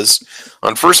image does.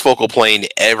 On first focal plane,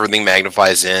 everything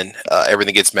magnifies in.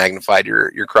 Everything gets magnified.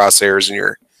 Your crosshairs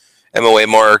MOA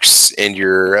marks and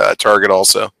your target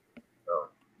also.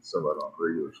 Some of it on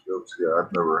regular scopes. Yeah,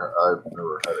 I've never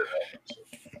had it happen.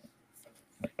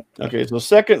 So. Okay, so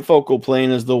second focal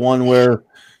plane is the one where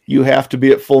you have to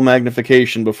be at full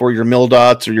magnification before your mil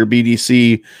dots or your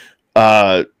BDC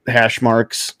hash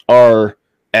marks are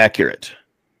accurate.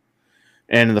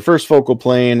 And the first focal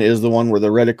plane is the one where the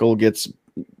reticle gets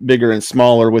bigger and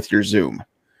smaller with your zoom.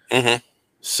 Mm-hmm.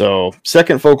 So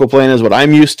second focal plane is what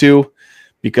I'm used to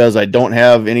because I don't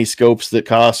have any scopes that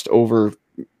cost over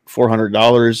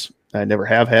 $400. I never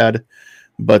have had,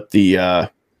 but the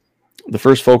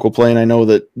first focal plane, I know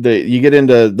that you get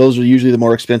into, those are usually the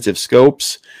more expensive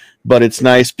scopes, but it's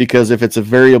nice because if it's a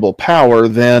variable power,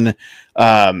 then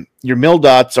your mil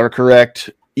dots are correct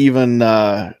even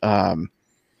at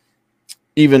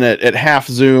half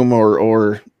zoom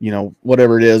or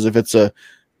whatever it is. If it's a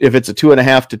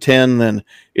 2.5 to 10, then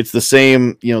it's the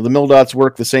same. The mil dots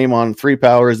work the same on 3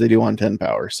 power as they do on 10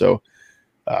 power. So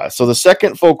the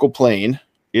second focal plane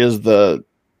is the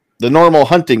normal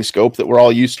hunting scope that we're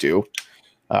all used to.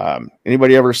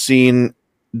 Anybody ever seen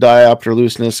diopter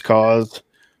looseness cause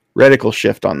reticle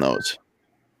shift on those?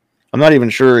 I'm not even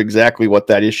sure exactly what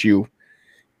that issue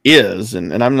is,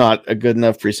 and I'm not a good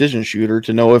enough precision shooter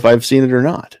to know if I've seen it or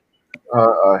not.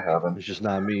 I haven't. It's just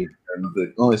not me. And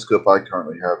the only scope I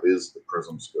currently have is the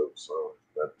prism scope, so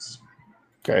that's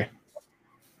Okay.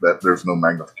 That there's no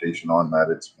magnification on that.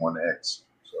 It's 1x.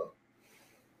 So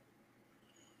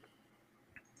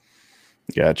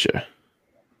Gotcha.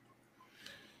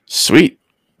 Sweet.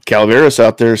 Calaveras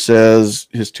out there says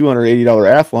his $280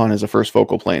 Athlon is a first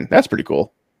focal plane. That's pretty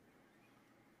cool.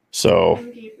 So,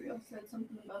 Gabriel said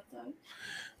something about that.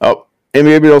 oh, and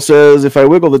Gabriel says if I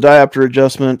wiggle the diopter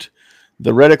adjustment,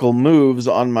 the reticle moves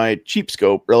on my cheap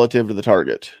scope relative to the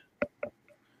target.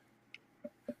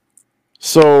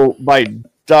 So by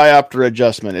diopter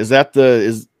adjustment,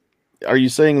 are you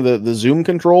saying the zoom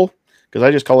control? Because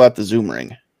I just call that the zoom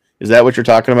ring. Is that what you're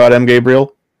talking about, M.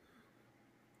 Gabriel?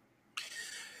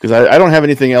 Because I don't have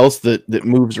anything else that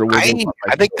moves or wiggles.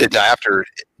 I think the diopter,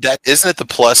 that isn't it the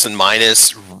plus and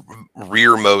minus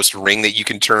rearmost ring that you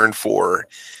can turn for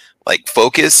like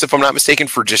focus, if I'm not mistaken,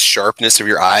 for just sharpness of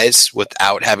your eyes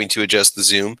without having to adjust the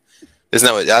zoom. Isn't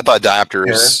that what I thought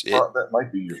diopters? that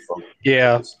might be your focus.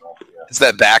 Yeah. It's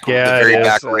that back, Yeah, the very it is.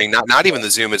 back ring. Not even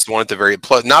the zoom. It's the one at the very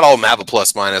plus. Not all of them have a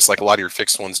plus minus. Like a lot of your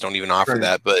fixed ones don't even offer Right.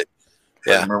 that. But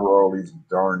I yeah, remember all these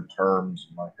darn terms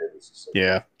in my head. It's just like,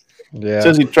 Yeah. Yeah. It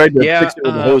says he tried to Yeah, fix it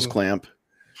with a hose clamp.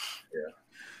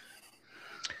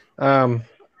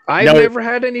 I've No, never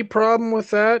had any problem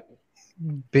with that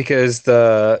because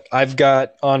I've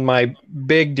got on my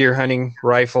big deer hunting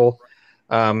rifle,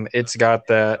 it's got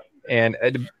that, and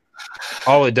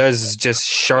all it does is just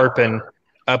sharpen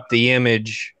up the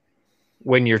image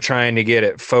when you're trying to get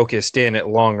it focused in at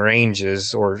long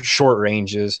ranges or short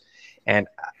ranges. And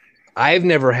I've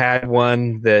never had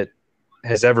one that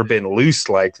has ever been loose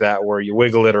like that, where you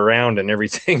wiggle it around and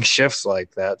everything shifts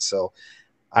like that. So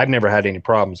I've never had any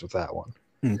problems with that one.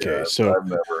 Okay, yeah, so I've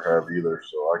never have either,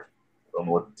 so I don't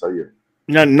know what to tell you.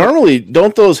 now normally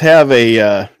don't those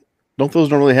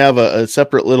normally have a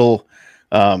separate little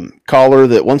collar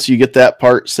that once you get that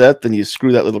part set, then you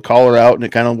screw that little collar out and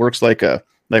it kind of works like a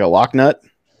lock nut?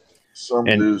 Some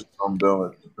And- do, some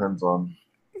don't. It depends on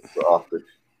the optic.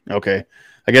 Okay.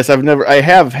 I guess I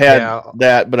have had Yeah.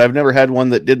 that, but I've never had one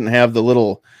that didn't have the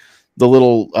little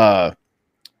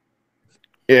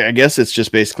I guess it's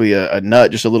just basically a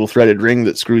nut, just a little threaded ring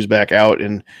that screws back out,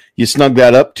 and you snug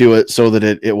that up to it so that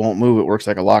it won't move. It works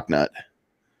like a lock nut.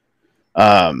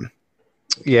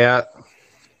 Yeah.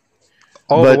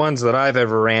 All But- the ones that I've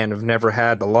ever ran have never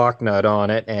had the lock nut on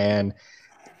it, and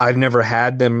I've never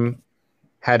had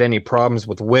any problems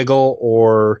with wiggle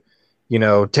or,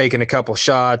 taking a couple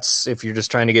shots if you're just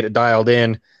trying to get it dialed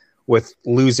in with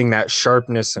losing that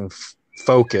sharpness and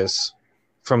focus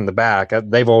from the back.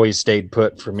 They've always stayed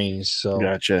put for me. So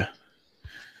Gotcha.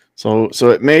 So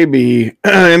it may be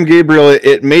M. Gabriel.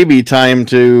 It may be time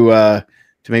to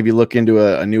maybe look into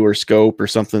a newer scope or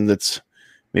something that's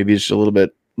maybe just a little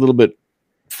bit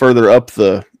further up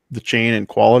the chain in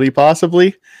quality.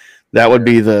 Possibly that would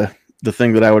be the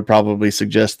thing that I would probably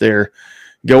suggest there.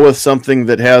 Go with something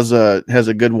that has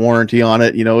a good warranty on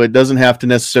it. It doesn't have to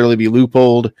necessarily be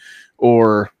loopholed,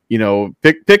 or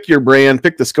pick your brand,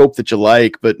 pick the scope that you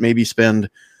like, but maybe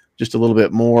spend just a little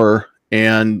bit more,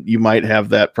 and you might have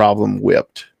that problem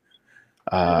whipped.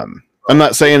 I'm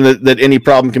not saying that any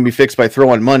problem can be fixed by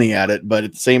throwing money at it, but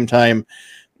at the same time,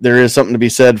 there is something to be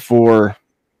said for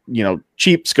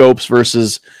cheap scopes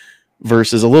versus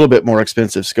a little bit more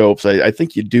expensive scopes. I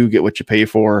think you do get what you pay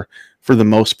for the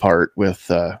most part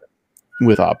with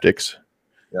with optics.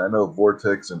 Yeah, I know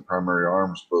Vortex and Primary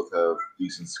Arms both have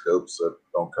decent scopes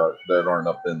that aren't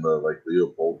up in the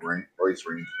Leopold price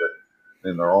range,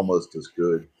 and they're almost as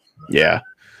good. Yeah.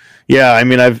 I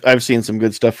mean, I've seen some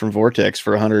good stuff from Vortex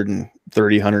for $130,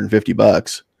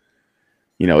 $150.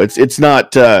 You know, it's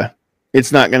not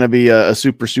going to be a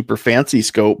super fancy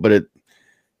scope, but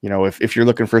if you're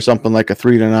looking for something like a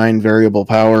 3-9 variable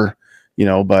power,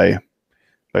 by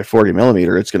 40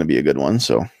 millimeter, it's going to be a good one.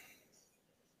 So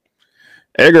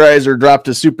Eggerizer dropped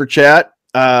a super chat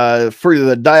for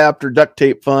the Diopter Duct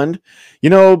Tape Fund.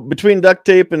 Between duct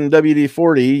tape and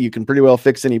WD-40, you can pretty well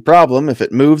fix any problem. If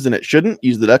it moves and it shouldn't,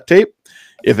 use the duct tape.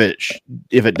 If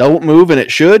it don't move and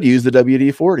it should, use the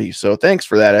WD-40. So thanks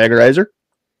for that, Eggerizer.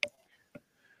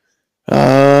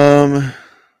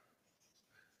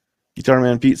 Guitar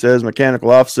Man Pete says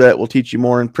mechanical offset will teach you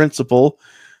more in principle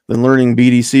than learning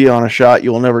BDC on a shot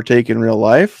you will never take in real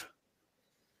life.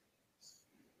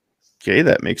 Okay,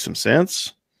 that makes some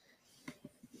sense.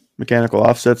 Mechanical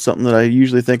offset's something that I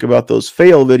usually think about those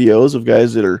fail videos of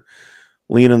guys that are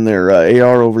leaning their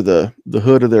AR over the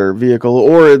hood of their vehicle,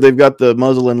 or they've got the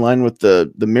muzzle in line with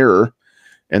the mirror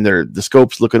and the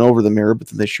scope's looking over the mirror, but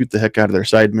then they shoot the heck out of their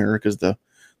side mirror because the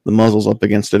muzzle's up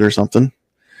against it or something.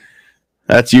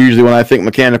 That's usually when I think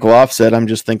mechanical offset, I'm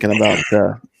just thinking about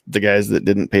the guys that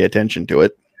didn't pay attention to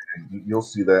it. You'll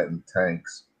see that in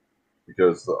tanks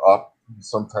because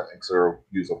some tanks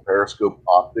use a periscope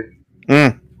optic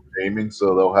aiming,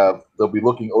 so they'll be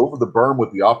looking over the berm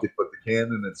with the optic, but the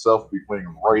cannon itself will be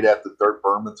pointing right at the dirt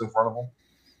berm that's in front of them.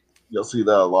 You'll see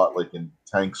that a lot, like in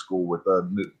tank school, with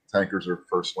new tankers are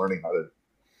first learning how to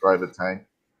drive a tank.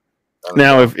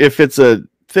 Now, if it's a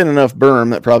thin enough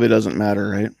berm, that probably doesn't matter,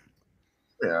 right?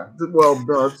 Yeah, well,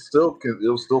 no,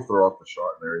 it'll still throw off the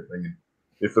shot and everything. And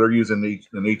if they're using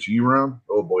an HE round,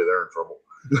 oh boy, they're in trouble.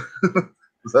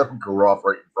 Because that will go off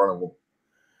right in front of them.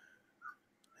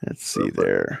 Let's see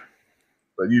there.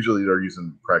 But usually they're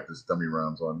using practice dummy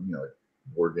rounds on like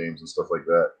board games and stuff like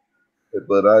that.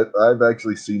 But I've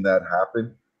actually seen that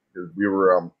happen. We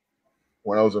were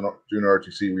when I was in junior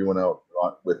RTC, we went out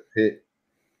with Pitt,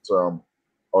 their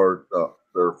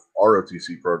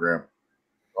ROTC program,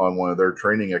 on one of their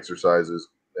training exercises,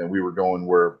 and we were going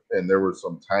and there were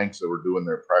some tanks that were doing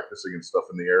their practicing and stuff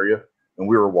in the area, and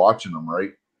we were watching them.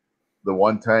 Right, the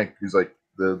one tank, he's like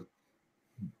the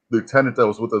lieutenant that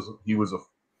was with us. He was a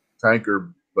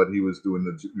tanker, but he was doing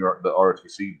the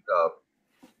ROTC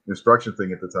instruction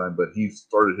thing at the time. But he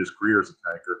started his career as a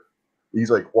tanker.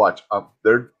 He's like, watch,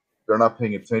 they're not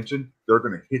paying attention. They're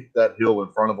going to hit that hill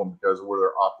in front of them because of where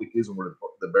their optic is and where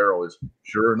the barrel is.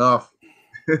 Sure enough,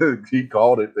 he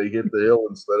called it. They hit the hill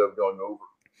instead of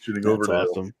shooting over the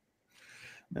hill.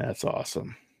 That's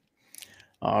awesome.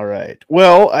 All right.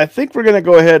 Well, I think we're going to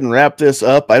go ahead and wrap this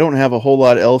up. I don't have a whole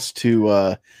lot else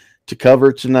to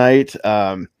cover tonight.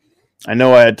 I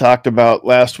know I had talked about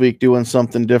last week doing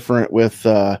something different with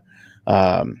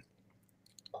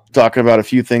talking about a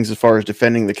few things as far as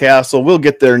defending the castle. We'll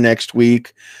get there next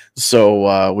week.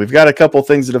 So we've got a couple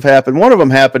things that have happened. One of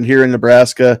them happened here in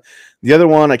Nebraska. The other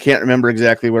one, I can't remember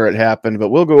exactly where it happened, but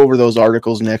we'll go over those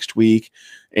articles next week.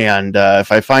 And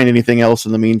if I find anything else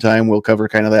in the meantime, we'll cover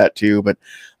kind of that too. But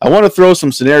I want to throw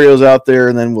some scenarios out there,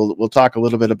 and then we'll talk a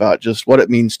little bit about just what it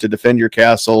means to defend your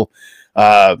castle.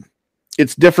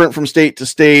 It's different from state to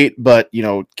state, but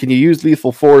can you use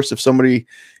lethal force if somebody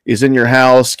is in your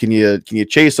house? Can you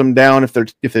chase them down if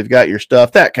they've got your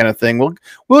stuff? That kind of thing.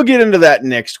 We'll get into that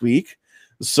next week.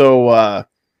 So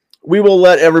we will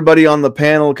let everybody on the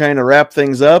panel kind of wrap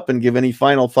things up and give any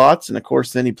final thoughts, and of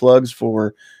course any plugs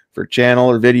for channel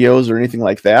or videos or anything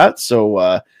like that.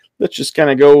 So let's just kind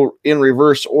of go in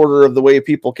reverse order of the way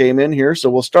people came in here. So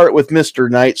we'll start with Mr.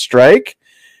 Night Strike.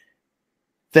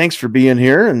 Thanks for being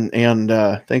here, and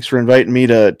thanks for inviting me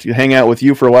to hang out with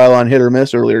you for a while on Hit or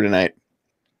Miss earlier tonight.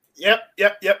 Yep.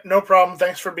 No problem.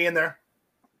 Thanks for being there.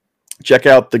 Check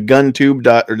out the GunTube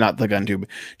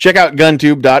Check out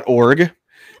guntube.org.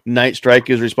 Night Strike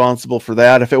is responsible for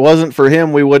that. If it wasn't for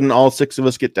him, we wouldn't all six of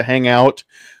us get to hang out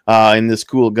in this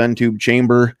cool GunTube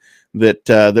chamber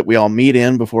that we all meet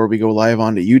in before we go live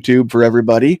onto YouTube for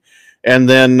everybody. And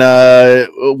then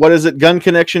what is it?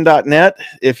 Gunconnection.net.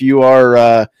 If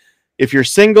you're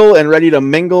single and ready to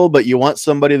mingle, but you want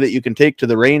somebody that you can take to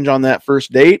the range on that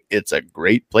first date, it's a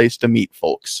great place to meet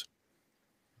folks.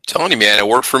 I'm telling you, man, it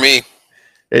worked for me.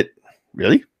 It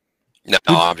really? No,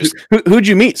 I'm just. Who'd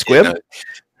you meet, Squib?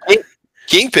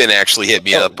 Kingpin actually hit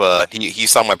me up. He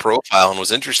saw my profile and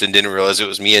was interested and didn't realize it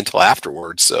was me until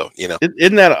afterwards. So,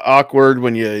 Isn't that awkward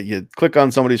when you click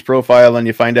on somebody's profile and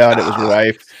you find out it was your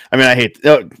wife? I mean, I hate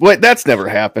wait, that's never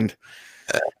happened.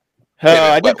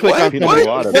 I did click on somebody.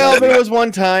 What? Well, there was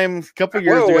one time a couple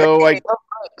years ago. I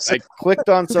clicked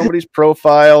on somebody's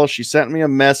profile. She sent me a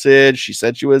message. She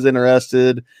said she was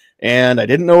interested, and I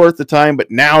didn't know her at the time, but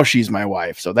now she's my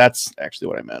wife. So that's actually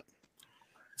what I meant.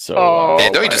 So,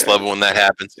 man, don't you just love it when that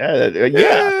happens?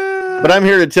 Yeah. But I'm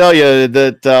here to tell you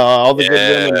that all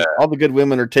the good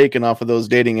women are taken off of those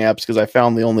dating apps because I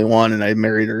found the only one and I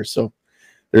married her. So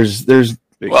there's.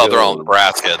 Well, they're all in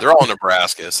Nebraska. They're all in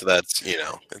Nebraska, so that's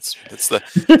it's the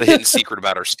hidden secret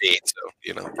about our state. So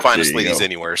finest ladies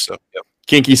anywhere. So yep.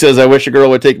 Kinky says, "I wish a girl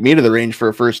would take me to the range for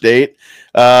a first date."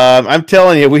 I'm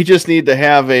telling you, we just need to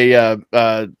have a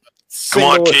come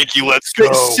on, Kinky, let's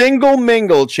go. Single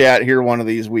mingle chat here one of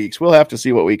these weeks. We'll have to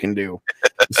see what we can do.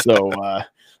 So,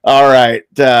 all right.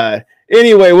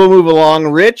 Anyway, we'll move along.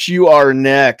 Rich, you are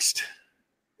next.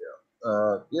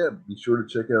 Be sure to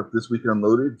check out This Week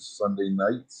Unloaded Sunday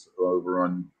nights over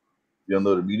on the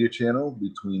Unloaded Media channel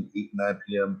between 8 and 9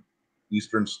 p.m.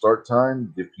 Eastern start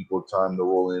time. Give people time to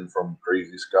roll in from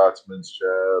Crazy Scotsman's chat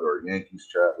or Yankees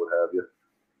chat, what have you.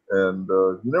 And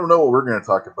you never know what we're going to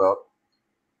talk about.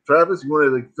 Travis, you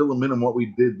want to fill them in on what we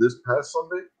did this past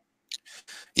Sunday?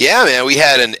 Yeah, man, we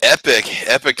had an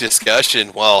epic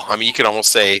discussion. Well, I mean, you could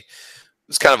almost say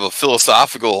it's kind of a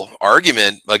philosophical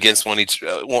argument against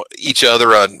each other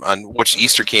on which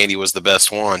Easter candy was the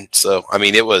best one. So, I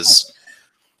mean, it was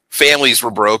families were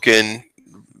broken,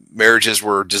 marriages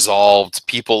were dissolved,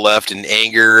 people left in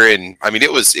anger, and I mean,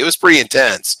 it was pretty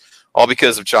intense, all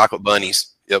because of chocolate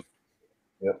bunnies. Yep.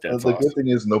 The good thing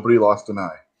is nobody lost an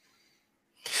eye.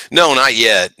 No, not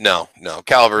yet. No.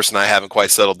 Calaverse and I haven't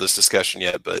quite settled this discussion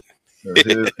yet, but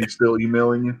He's still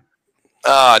emailing you?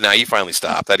 No, you finally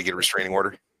stopped. I had to get a restraining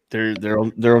order.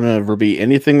 There'll never be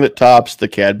anything that tops the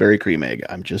Cadbury cream egg.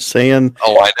 I'm just saying.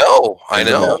 Oh, I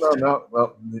know. No.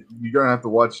 Well, you're gonna have to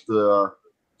watch the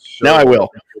show. Now I will.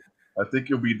 I think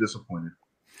you'll be disappointed.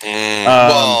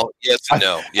 Well, yes and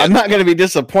no. Yes. I'm not going to be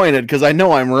disappointed because I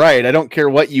know I'm right. I don't care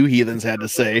what you heathens had to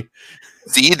say.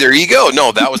 See, there you go.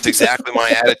 No, that was exactly my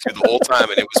attitude the whole time,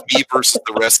 and it was me versus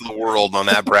the rest of the world on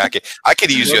that bracket. I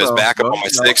could use you as backup on my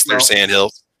sixth there,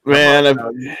 Sandhills. Man,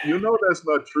 you know that's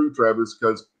not true, Travis,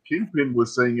 because Kingpin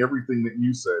was saying everything that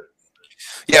you said.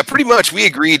 Yeah, pretty much. We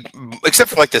agreed, except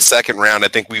for like the second round. I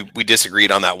think we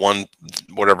disagreed on that one,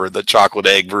 whatever, the chocolate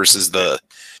egg versus the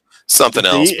something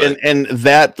else. And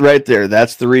that right there,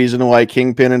 that's the reason why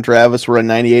Kingpin and Travis were a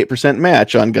 98%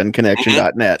 match on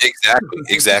GunConnection.net.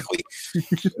 Exactly.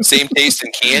 Same taste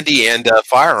in candy and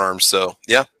firearms. So,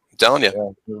 yeah, I'm telling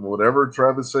you. Yeah, whatever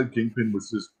Travis said, Kingpin was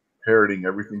just parroting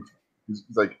everything. He's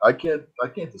like, I can't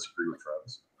disagree with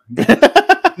Travis.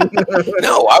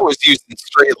 No, I was using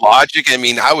straight logic. I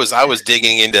mean, I was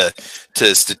digging into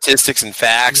statistics and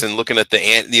facts and looking at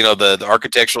the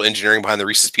architectural engineering behind the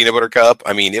Reese's Peanut Butter Cup.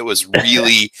 I mean, it was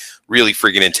really, really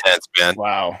freaking intense, man.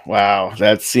 Wow.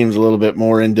 That seems a little bit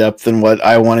more in depth than what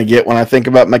I want to get when I think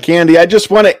about my candy. I just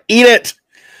want to eat it.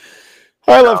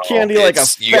 I love candy like a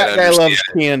fat guy loves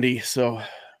candy. So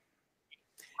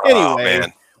anyway,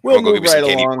 we'll move right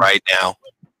along right now.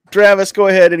 Travis, go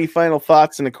ahead. Any final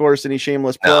thoughts, and of course, any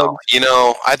shameless plug?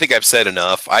 No, I think I've said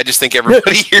enough. I just think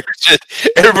everybody here should.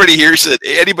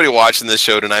 Anybody watching this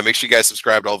show tonight, make sure you guys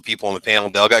subscribe to all the people on the panel.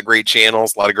 They all got great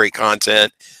channels, a lot of great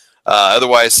content.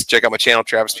 Otherwise, check out my channel,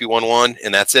 Travis P11,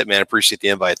 and that's it, man. Appreciate the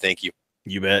invite. Thank you.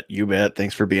 You bet.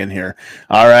 Thanks for being here.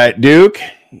 All right, Duke.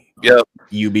 Yep.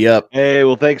 You be up. Hey,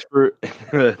 well, thanks for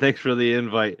the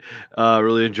invite.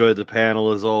 Really enjoyed the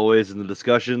panel as always and the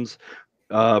discussions.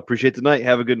 Appreciate the night.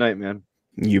 Have a good night, man.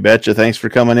 You betcha. Thanks for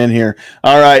coming in here.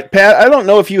 All right, Pat, I don't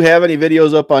know if you have any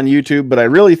videos up on YouTube, but I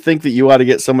really think that you ought to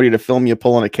get somebody to film you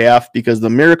pulling a calf because the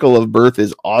miracle of birth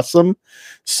is awesome.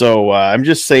 So I'm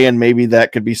just saying maybe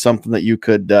that could be something that you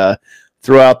could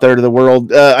throw out there to the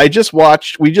world.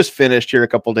 We just finished here a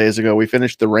couple days ago. We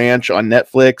finished The Ranch on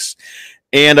Netflix.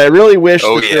 And I really wish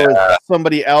there was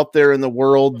somebody out there in the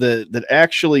world that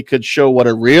actually could show what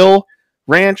a real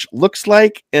ranch looks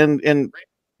like, and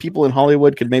people in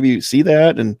Hollywood could maybe see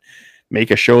that and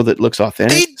make a show that looks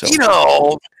authentic.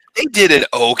 They did an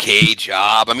okay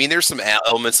job. I mean, there's some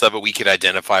elements of it we could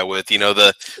identify with.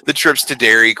 The trips to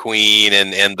Dairy Queen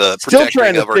and the still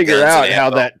trying to figure out how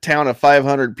that town of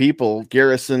 500 people,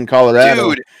 Garrison,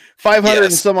 Colorado, 500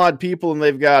 and some odd people, and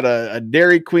they've got a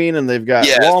Dairy Queen, and they've got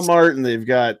Walmart, and they've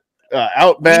got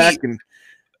Outback, and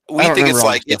we think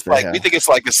it's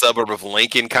like a suburb of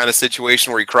Lincoln kind of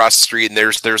situation where you cross the street and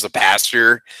there's a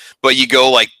pasture, but you go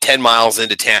like 10 miles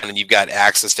into town and you've got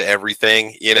access to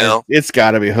everything, It's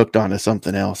got to be hooked onto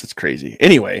something else. It's crazy.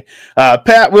 Anyway,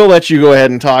 Pat, we'll let you go ahead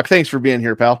and talk. Thanks for being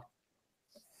here, pal.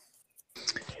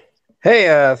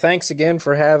 Hey, thanks again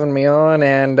for having me on.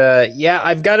 And yeah,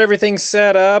 I've got everything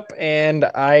set up, and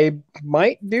I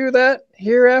might do that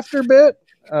here after a bit.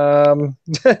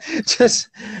 Just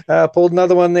pulled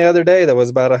another one the other day that was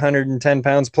about 110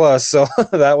 pounds plus, so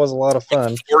that was a lot of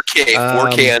fun. 4K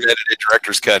unedited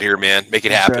director's cut here, man. Make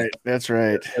it happen. That's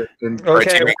right. And Okay,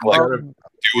 Terry, well, do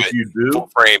if it. you do, Full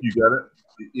frame. you got it.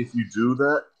 If you do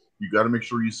that, you got to make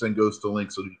sure you send Ghost a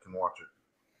link so that you can watch it.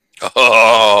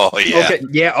 Oh yeah. okay,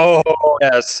 yeah. Oh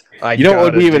yes. You know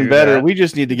what would be even better? That. We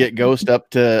just need to get Ghost up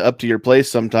to your place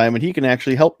sometime, and he can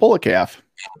actually help pull a calf,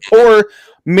 or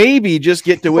maybe just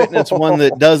get to witness one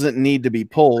that doesn't need to be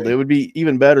pulled. It would be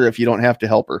even better if you don't have to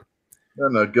help her.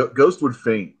 No, Ghost would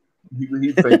faint.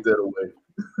 He'd faint that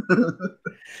away.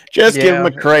 Just give him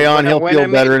a crayon; he'll when feel I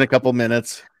made- better in a couple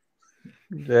minutes.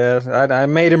 Yeah, I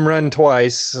made him run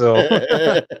twice, so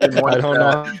I don't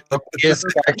know how his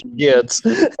character gets.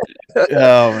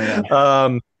 Oh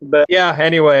man. But yeah,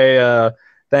 anyway,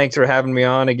 thanks for having me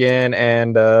on again,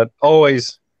 and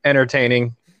always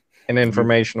entertaining and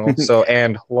informational. So,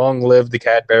 and long live the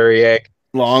Cadbury egg.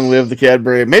 Long live the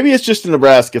Cadbury. Maybe it's just a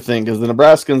Nebraska thing because the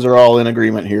Nebraskans are all in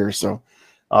agreement here. So,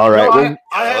 all right. No, Well,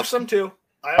 I have some too.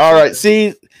 all right.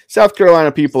 See, South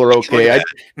Carolina people are okay.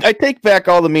 I take back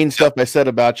all the mean stuff I said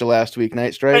about you last week,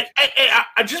 Night Strike. Hey,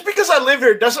 just because I live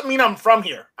here doesn't mean I'm from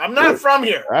here. I'm not from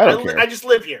here. I don't care. I just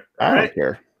live here. I All don't right.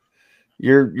 care.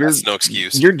 You're That's no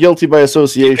excuse. You're guilty by You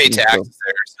association. pay so- taxes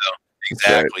there, so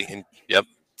exactly. And, yep.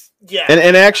 Yeah.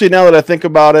 And actually, now that I think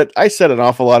about it, I said an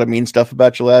awful lot of mean stuff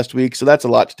about you last week, so that's a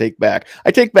lot to take back.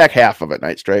 I take back half of it,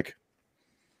 Night Strike.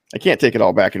 I can't take it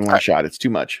all back in one shot. It's too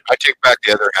much. I take back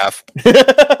the other half.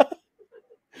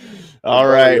 All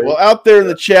right. Well, out there in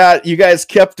the chat, you guys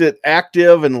kept it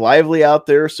active and lively out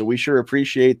there, so we sure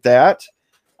appreciate that.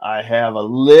 I have a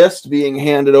list being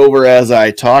handed over as I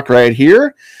talk right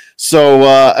here.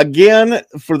 So again,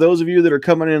 for those of you that are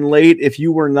coming in late, if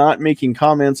you were not making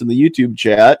comments in the YouTube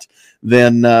chat,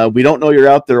 then we don't know you're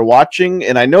out there watching.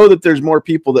 And I know that there's more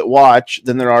people that watch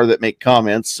than there are that make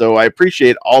comments. So I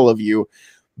appreciate all of you.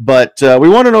 But we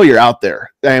want to know you're out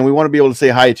there, and we want to be able to say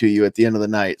hi to you at the end of the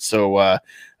night. So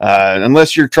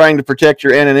unless you're trying to protect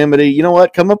your anonymity, you know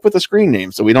what? Come up with a screen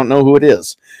name so we don't know who it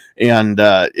is, and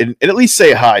at least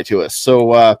say hi to us.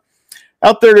 So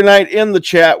out there tonight in the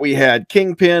chat, we had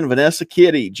Kingpin, Vanessa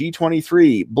Kitty,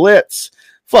 G23, Blitz,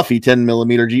 Fluffy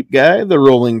 10mm Jeep Guy, The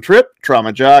Rolling Trip,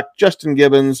 Trauma Jock, Justin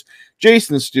Gibbons,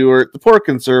 Jason Stewart, The Poor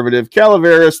Conservative,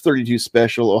 Calaveras, 32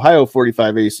 Special, Ohio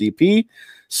 45 ACP,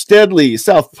 Steadley,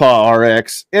 Southpaw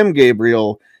RX, M.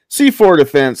 Gabriel, C4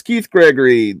 Defense, Keith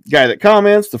Gregory, Guy That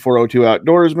Comments, The 402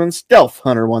 Outdoorsman, Stealth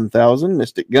Hunter 1000,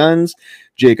 Mystic Guns,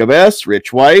 Jacob S.,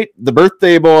 Rich White, The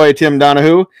Birthday Boy, Tim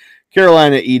Donahue,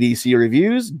 Carolina EDC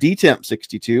Reviews, DTemp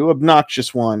 62,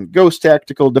 Obnoxious One, Ghost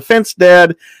Tactical, Defense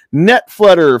Dad, Net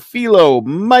Flutter, Philo,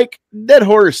 Mike, Dead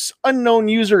Horse, Unknown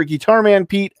User, Guitar Man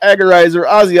Pete, Agorizer,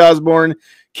 Ozzy Osbourne,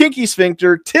 Kinky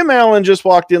Sphincter, Tim Allen just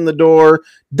walked in the door,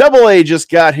 Double A just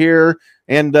got here,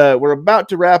 and we're about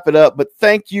to wrap it up, but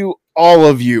thank you, all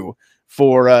of you,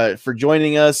 for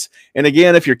joining us. And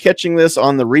again, if you're catching this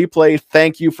on the replay,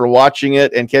 thank you for watching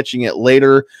it and catching it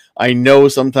later. I know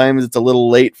sometimes it's a little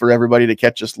late for everybody to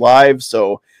catch us live,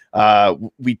 so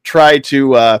we try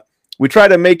to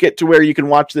make it to where you can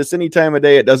watch this any time of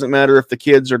day. It doesn't matter if the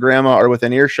kids or grandma are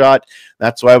within earshot.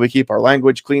 That's why we keep our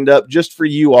language cleaned up just for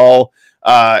you all.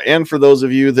 And for those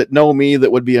of you that know me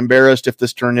that would be embarrassed if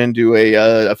this turned into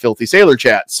a filthy sailor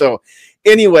chat. So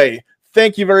anyway,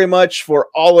 thank you very much for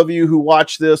all of you who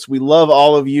watch this. We love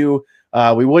all of you.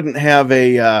 We wouldn't have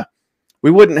a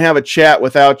chat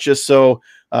without you. So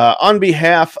on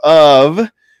behalf of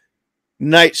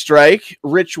Night Strike,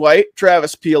 Rich White,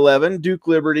 Travis P11, Duke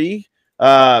Liberty,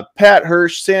 Pat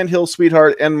Hirsch, Sandhill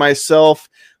Sweetheart, and myself,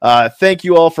 thank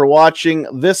you all for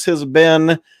watching. This has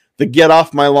been the Get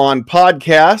Off My Lawn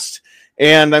podcast.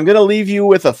 And I'm going to leave you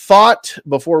with a thought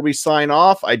before we sign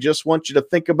off. I just want you to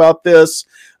think about this.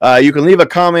 You can leave a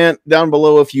comment down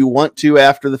below if you want to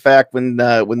after the fact when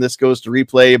this goes to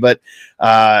replay. But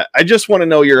I just want to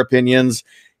know your opinions.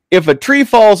 If a tree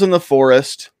falls in the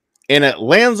forest and it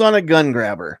lands on a gun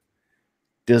grabber,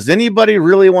 does anybody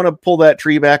really want to pull that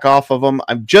tree back off of them?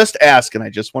 I'm just asking. I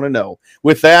just want to know.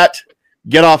 With that,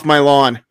 get off my lawn.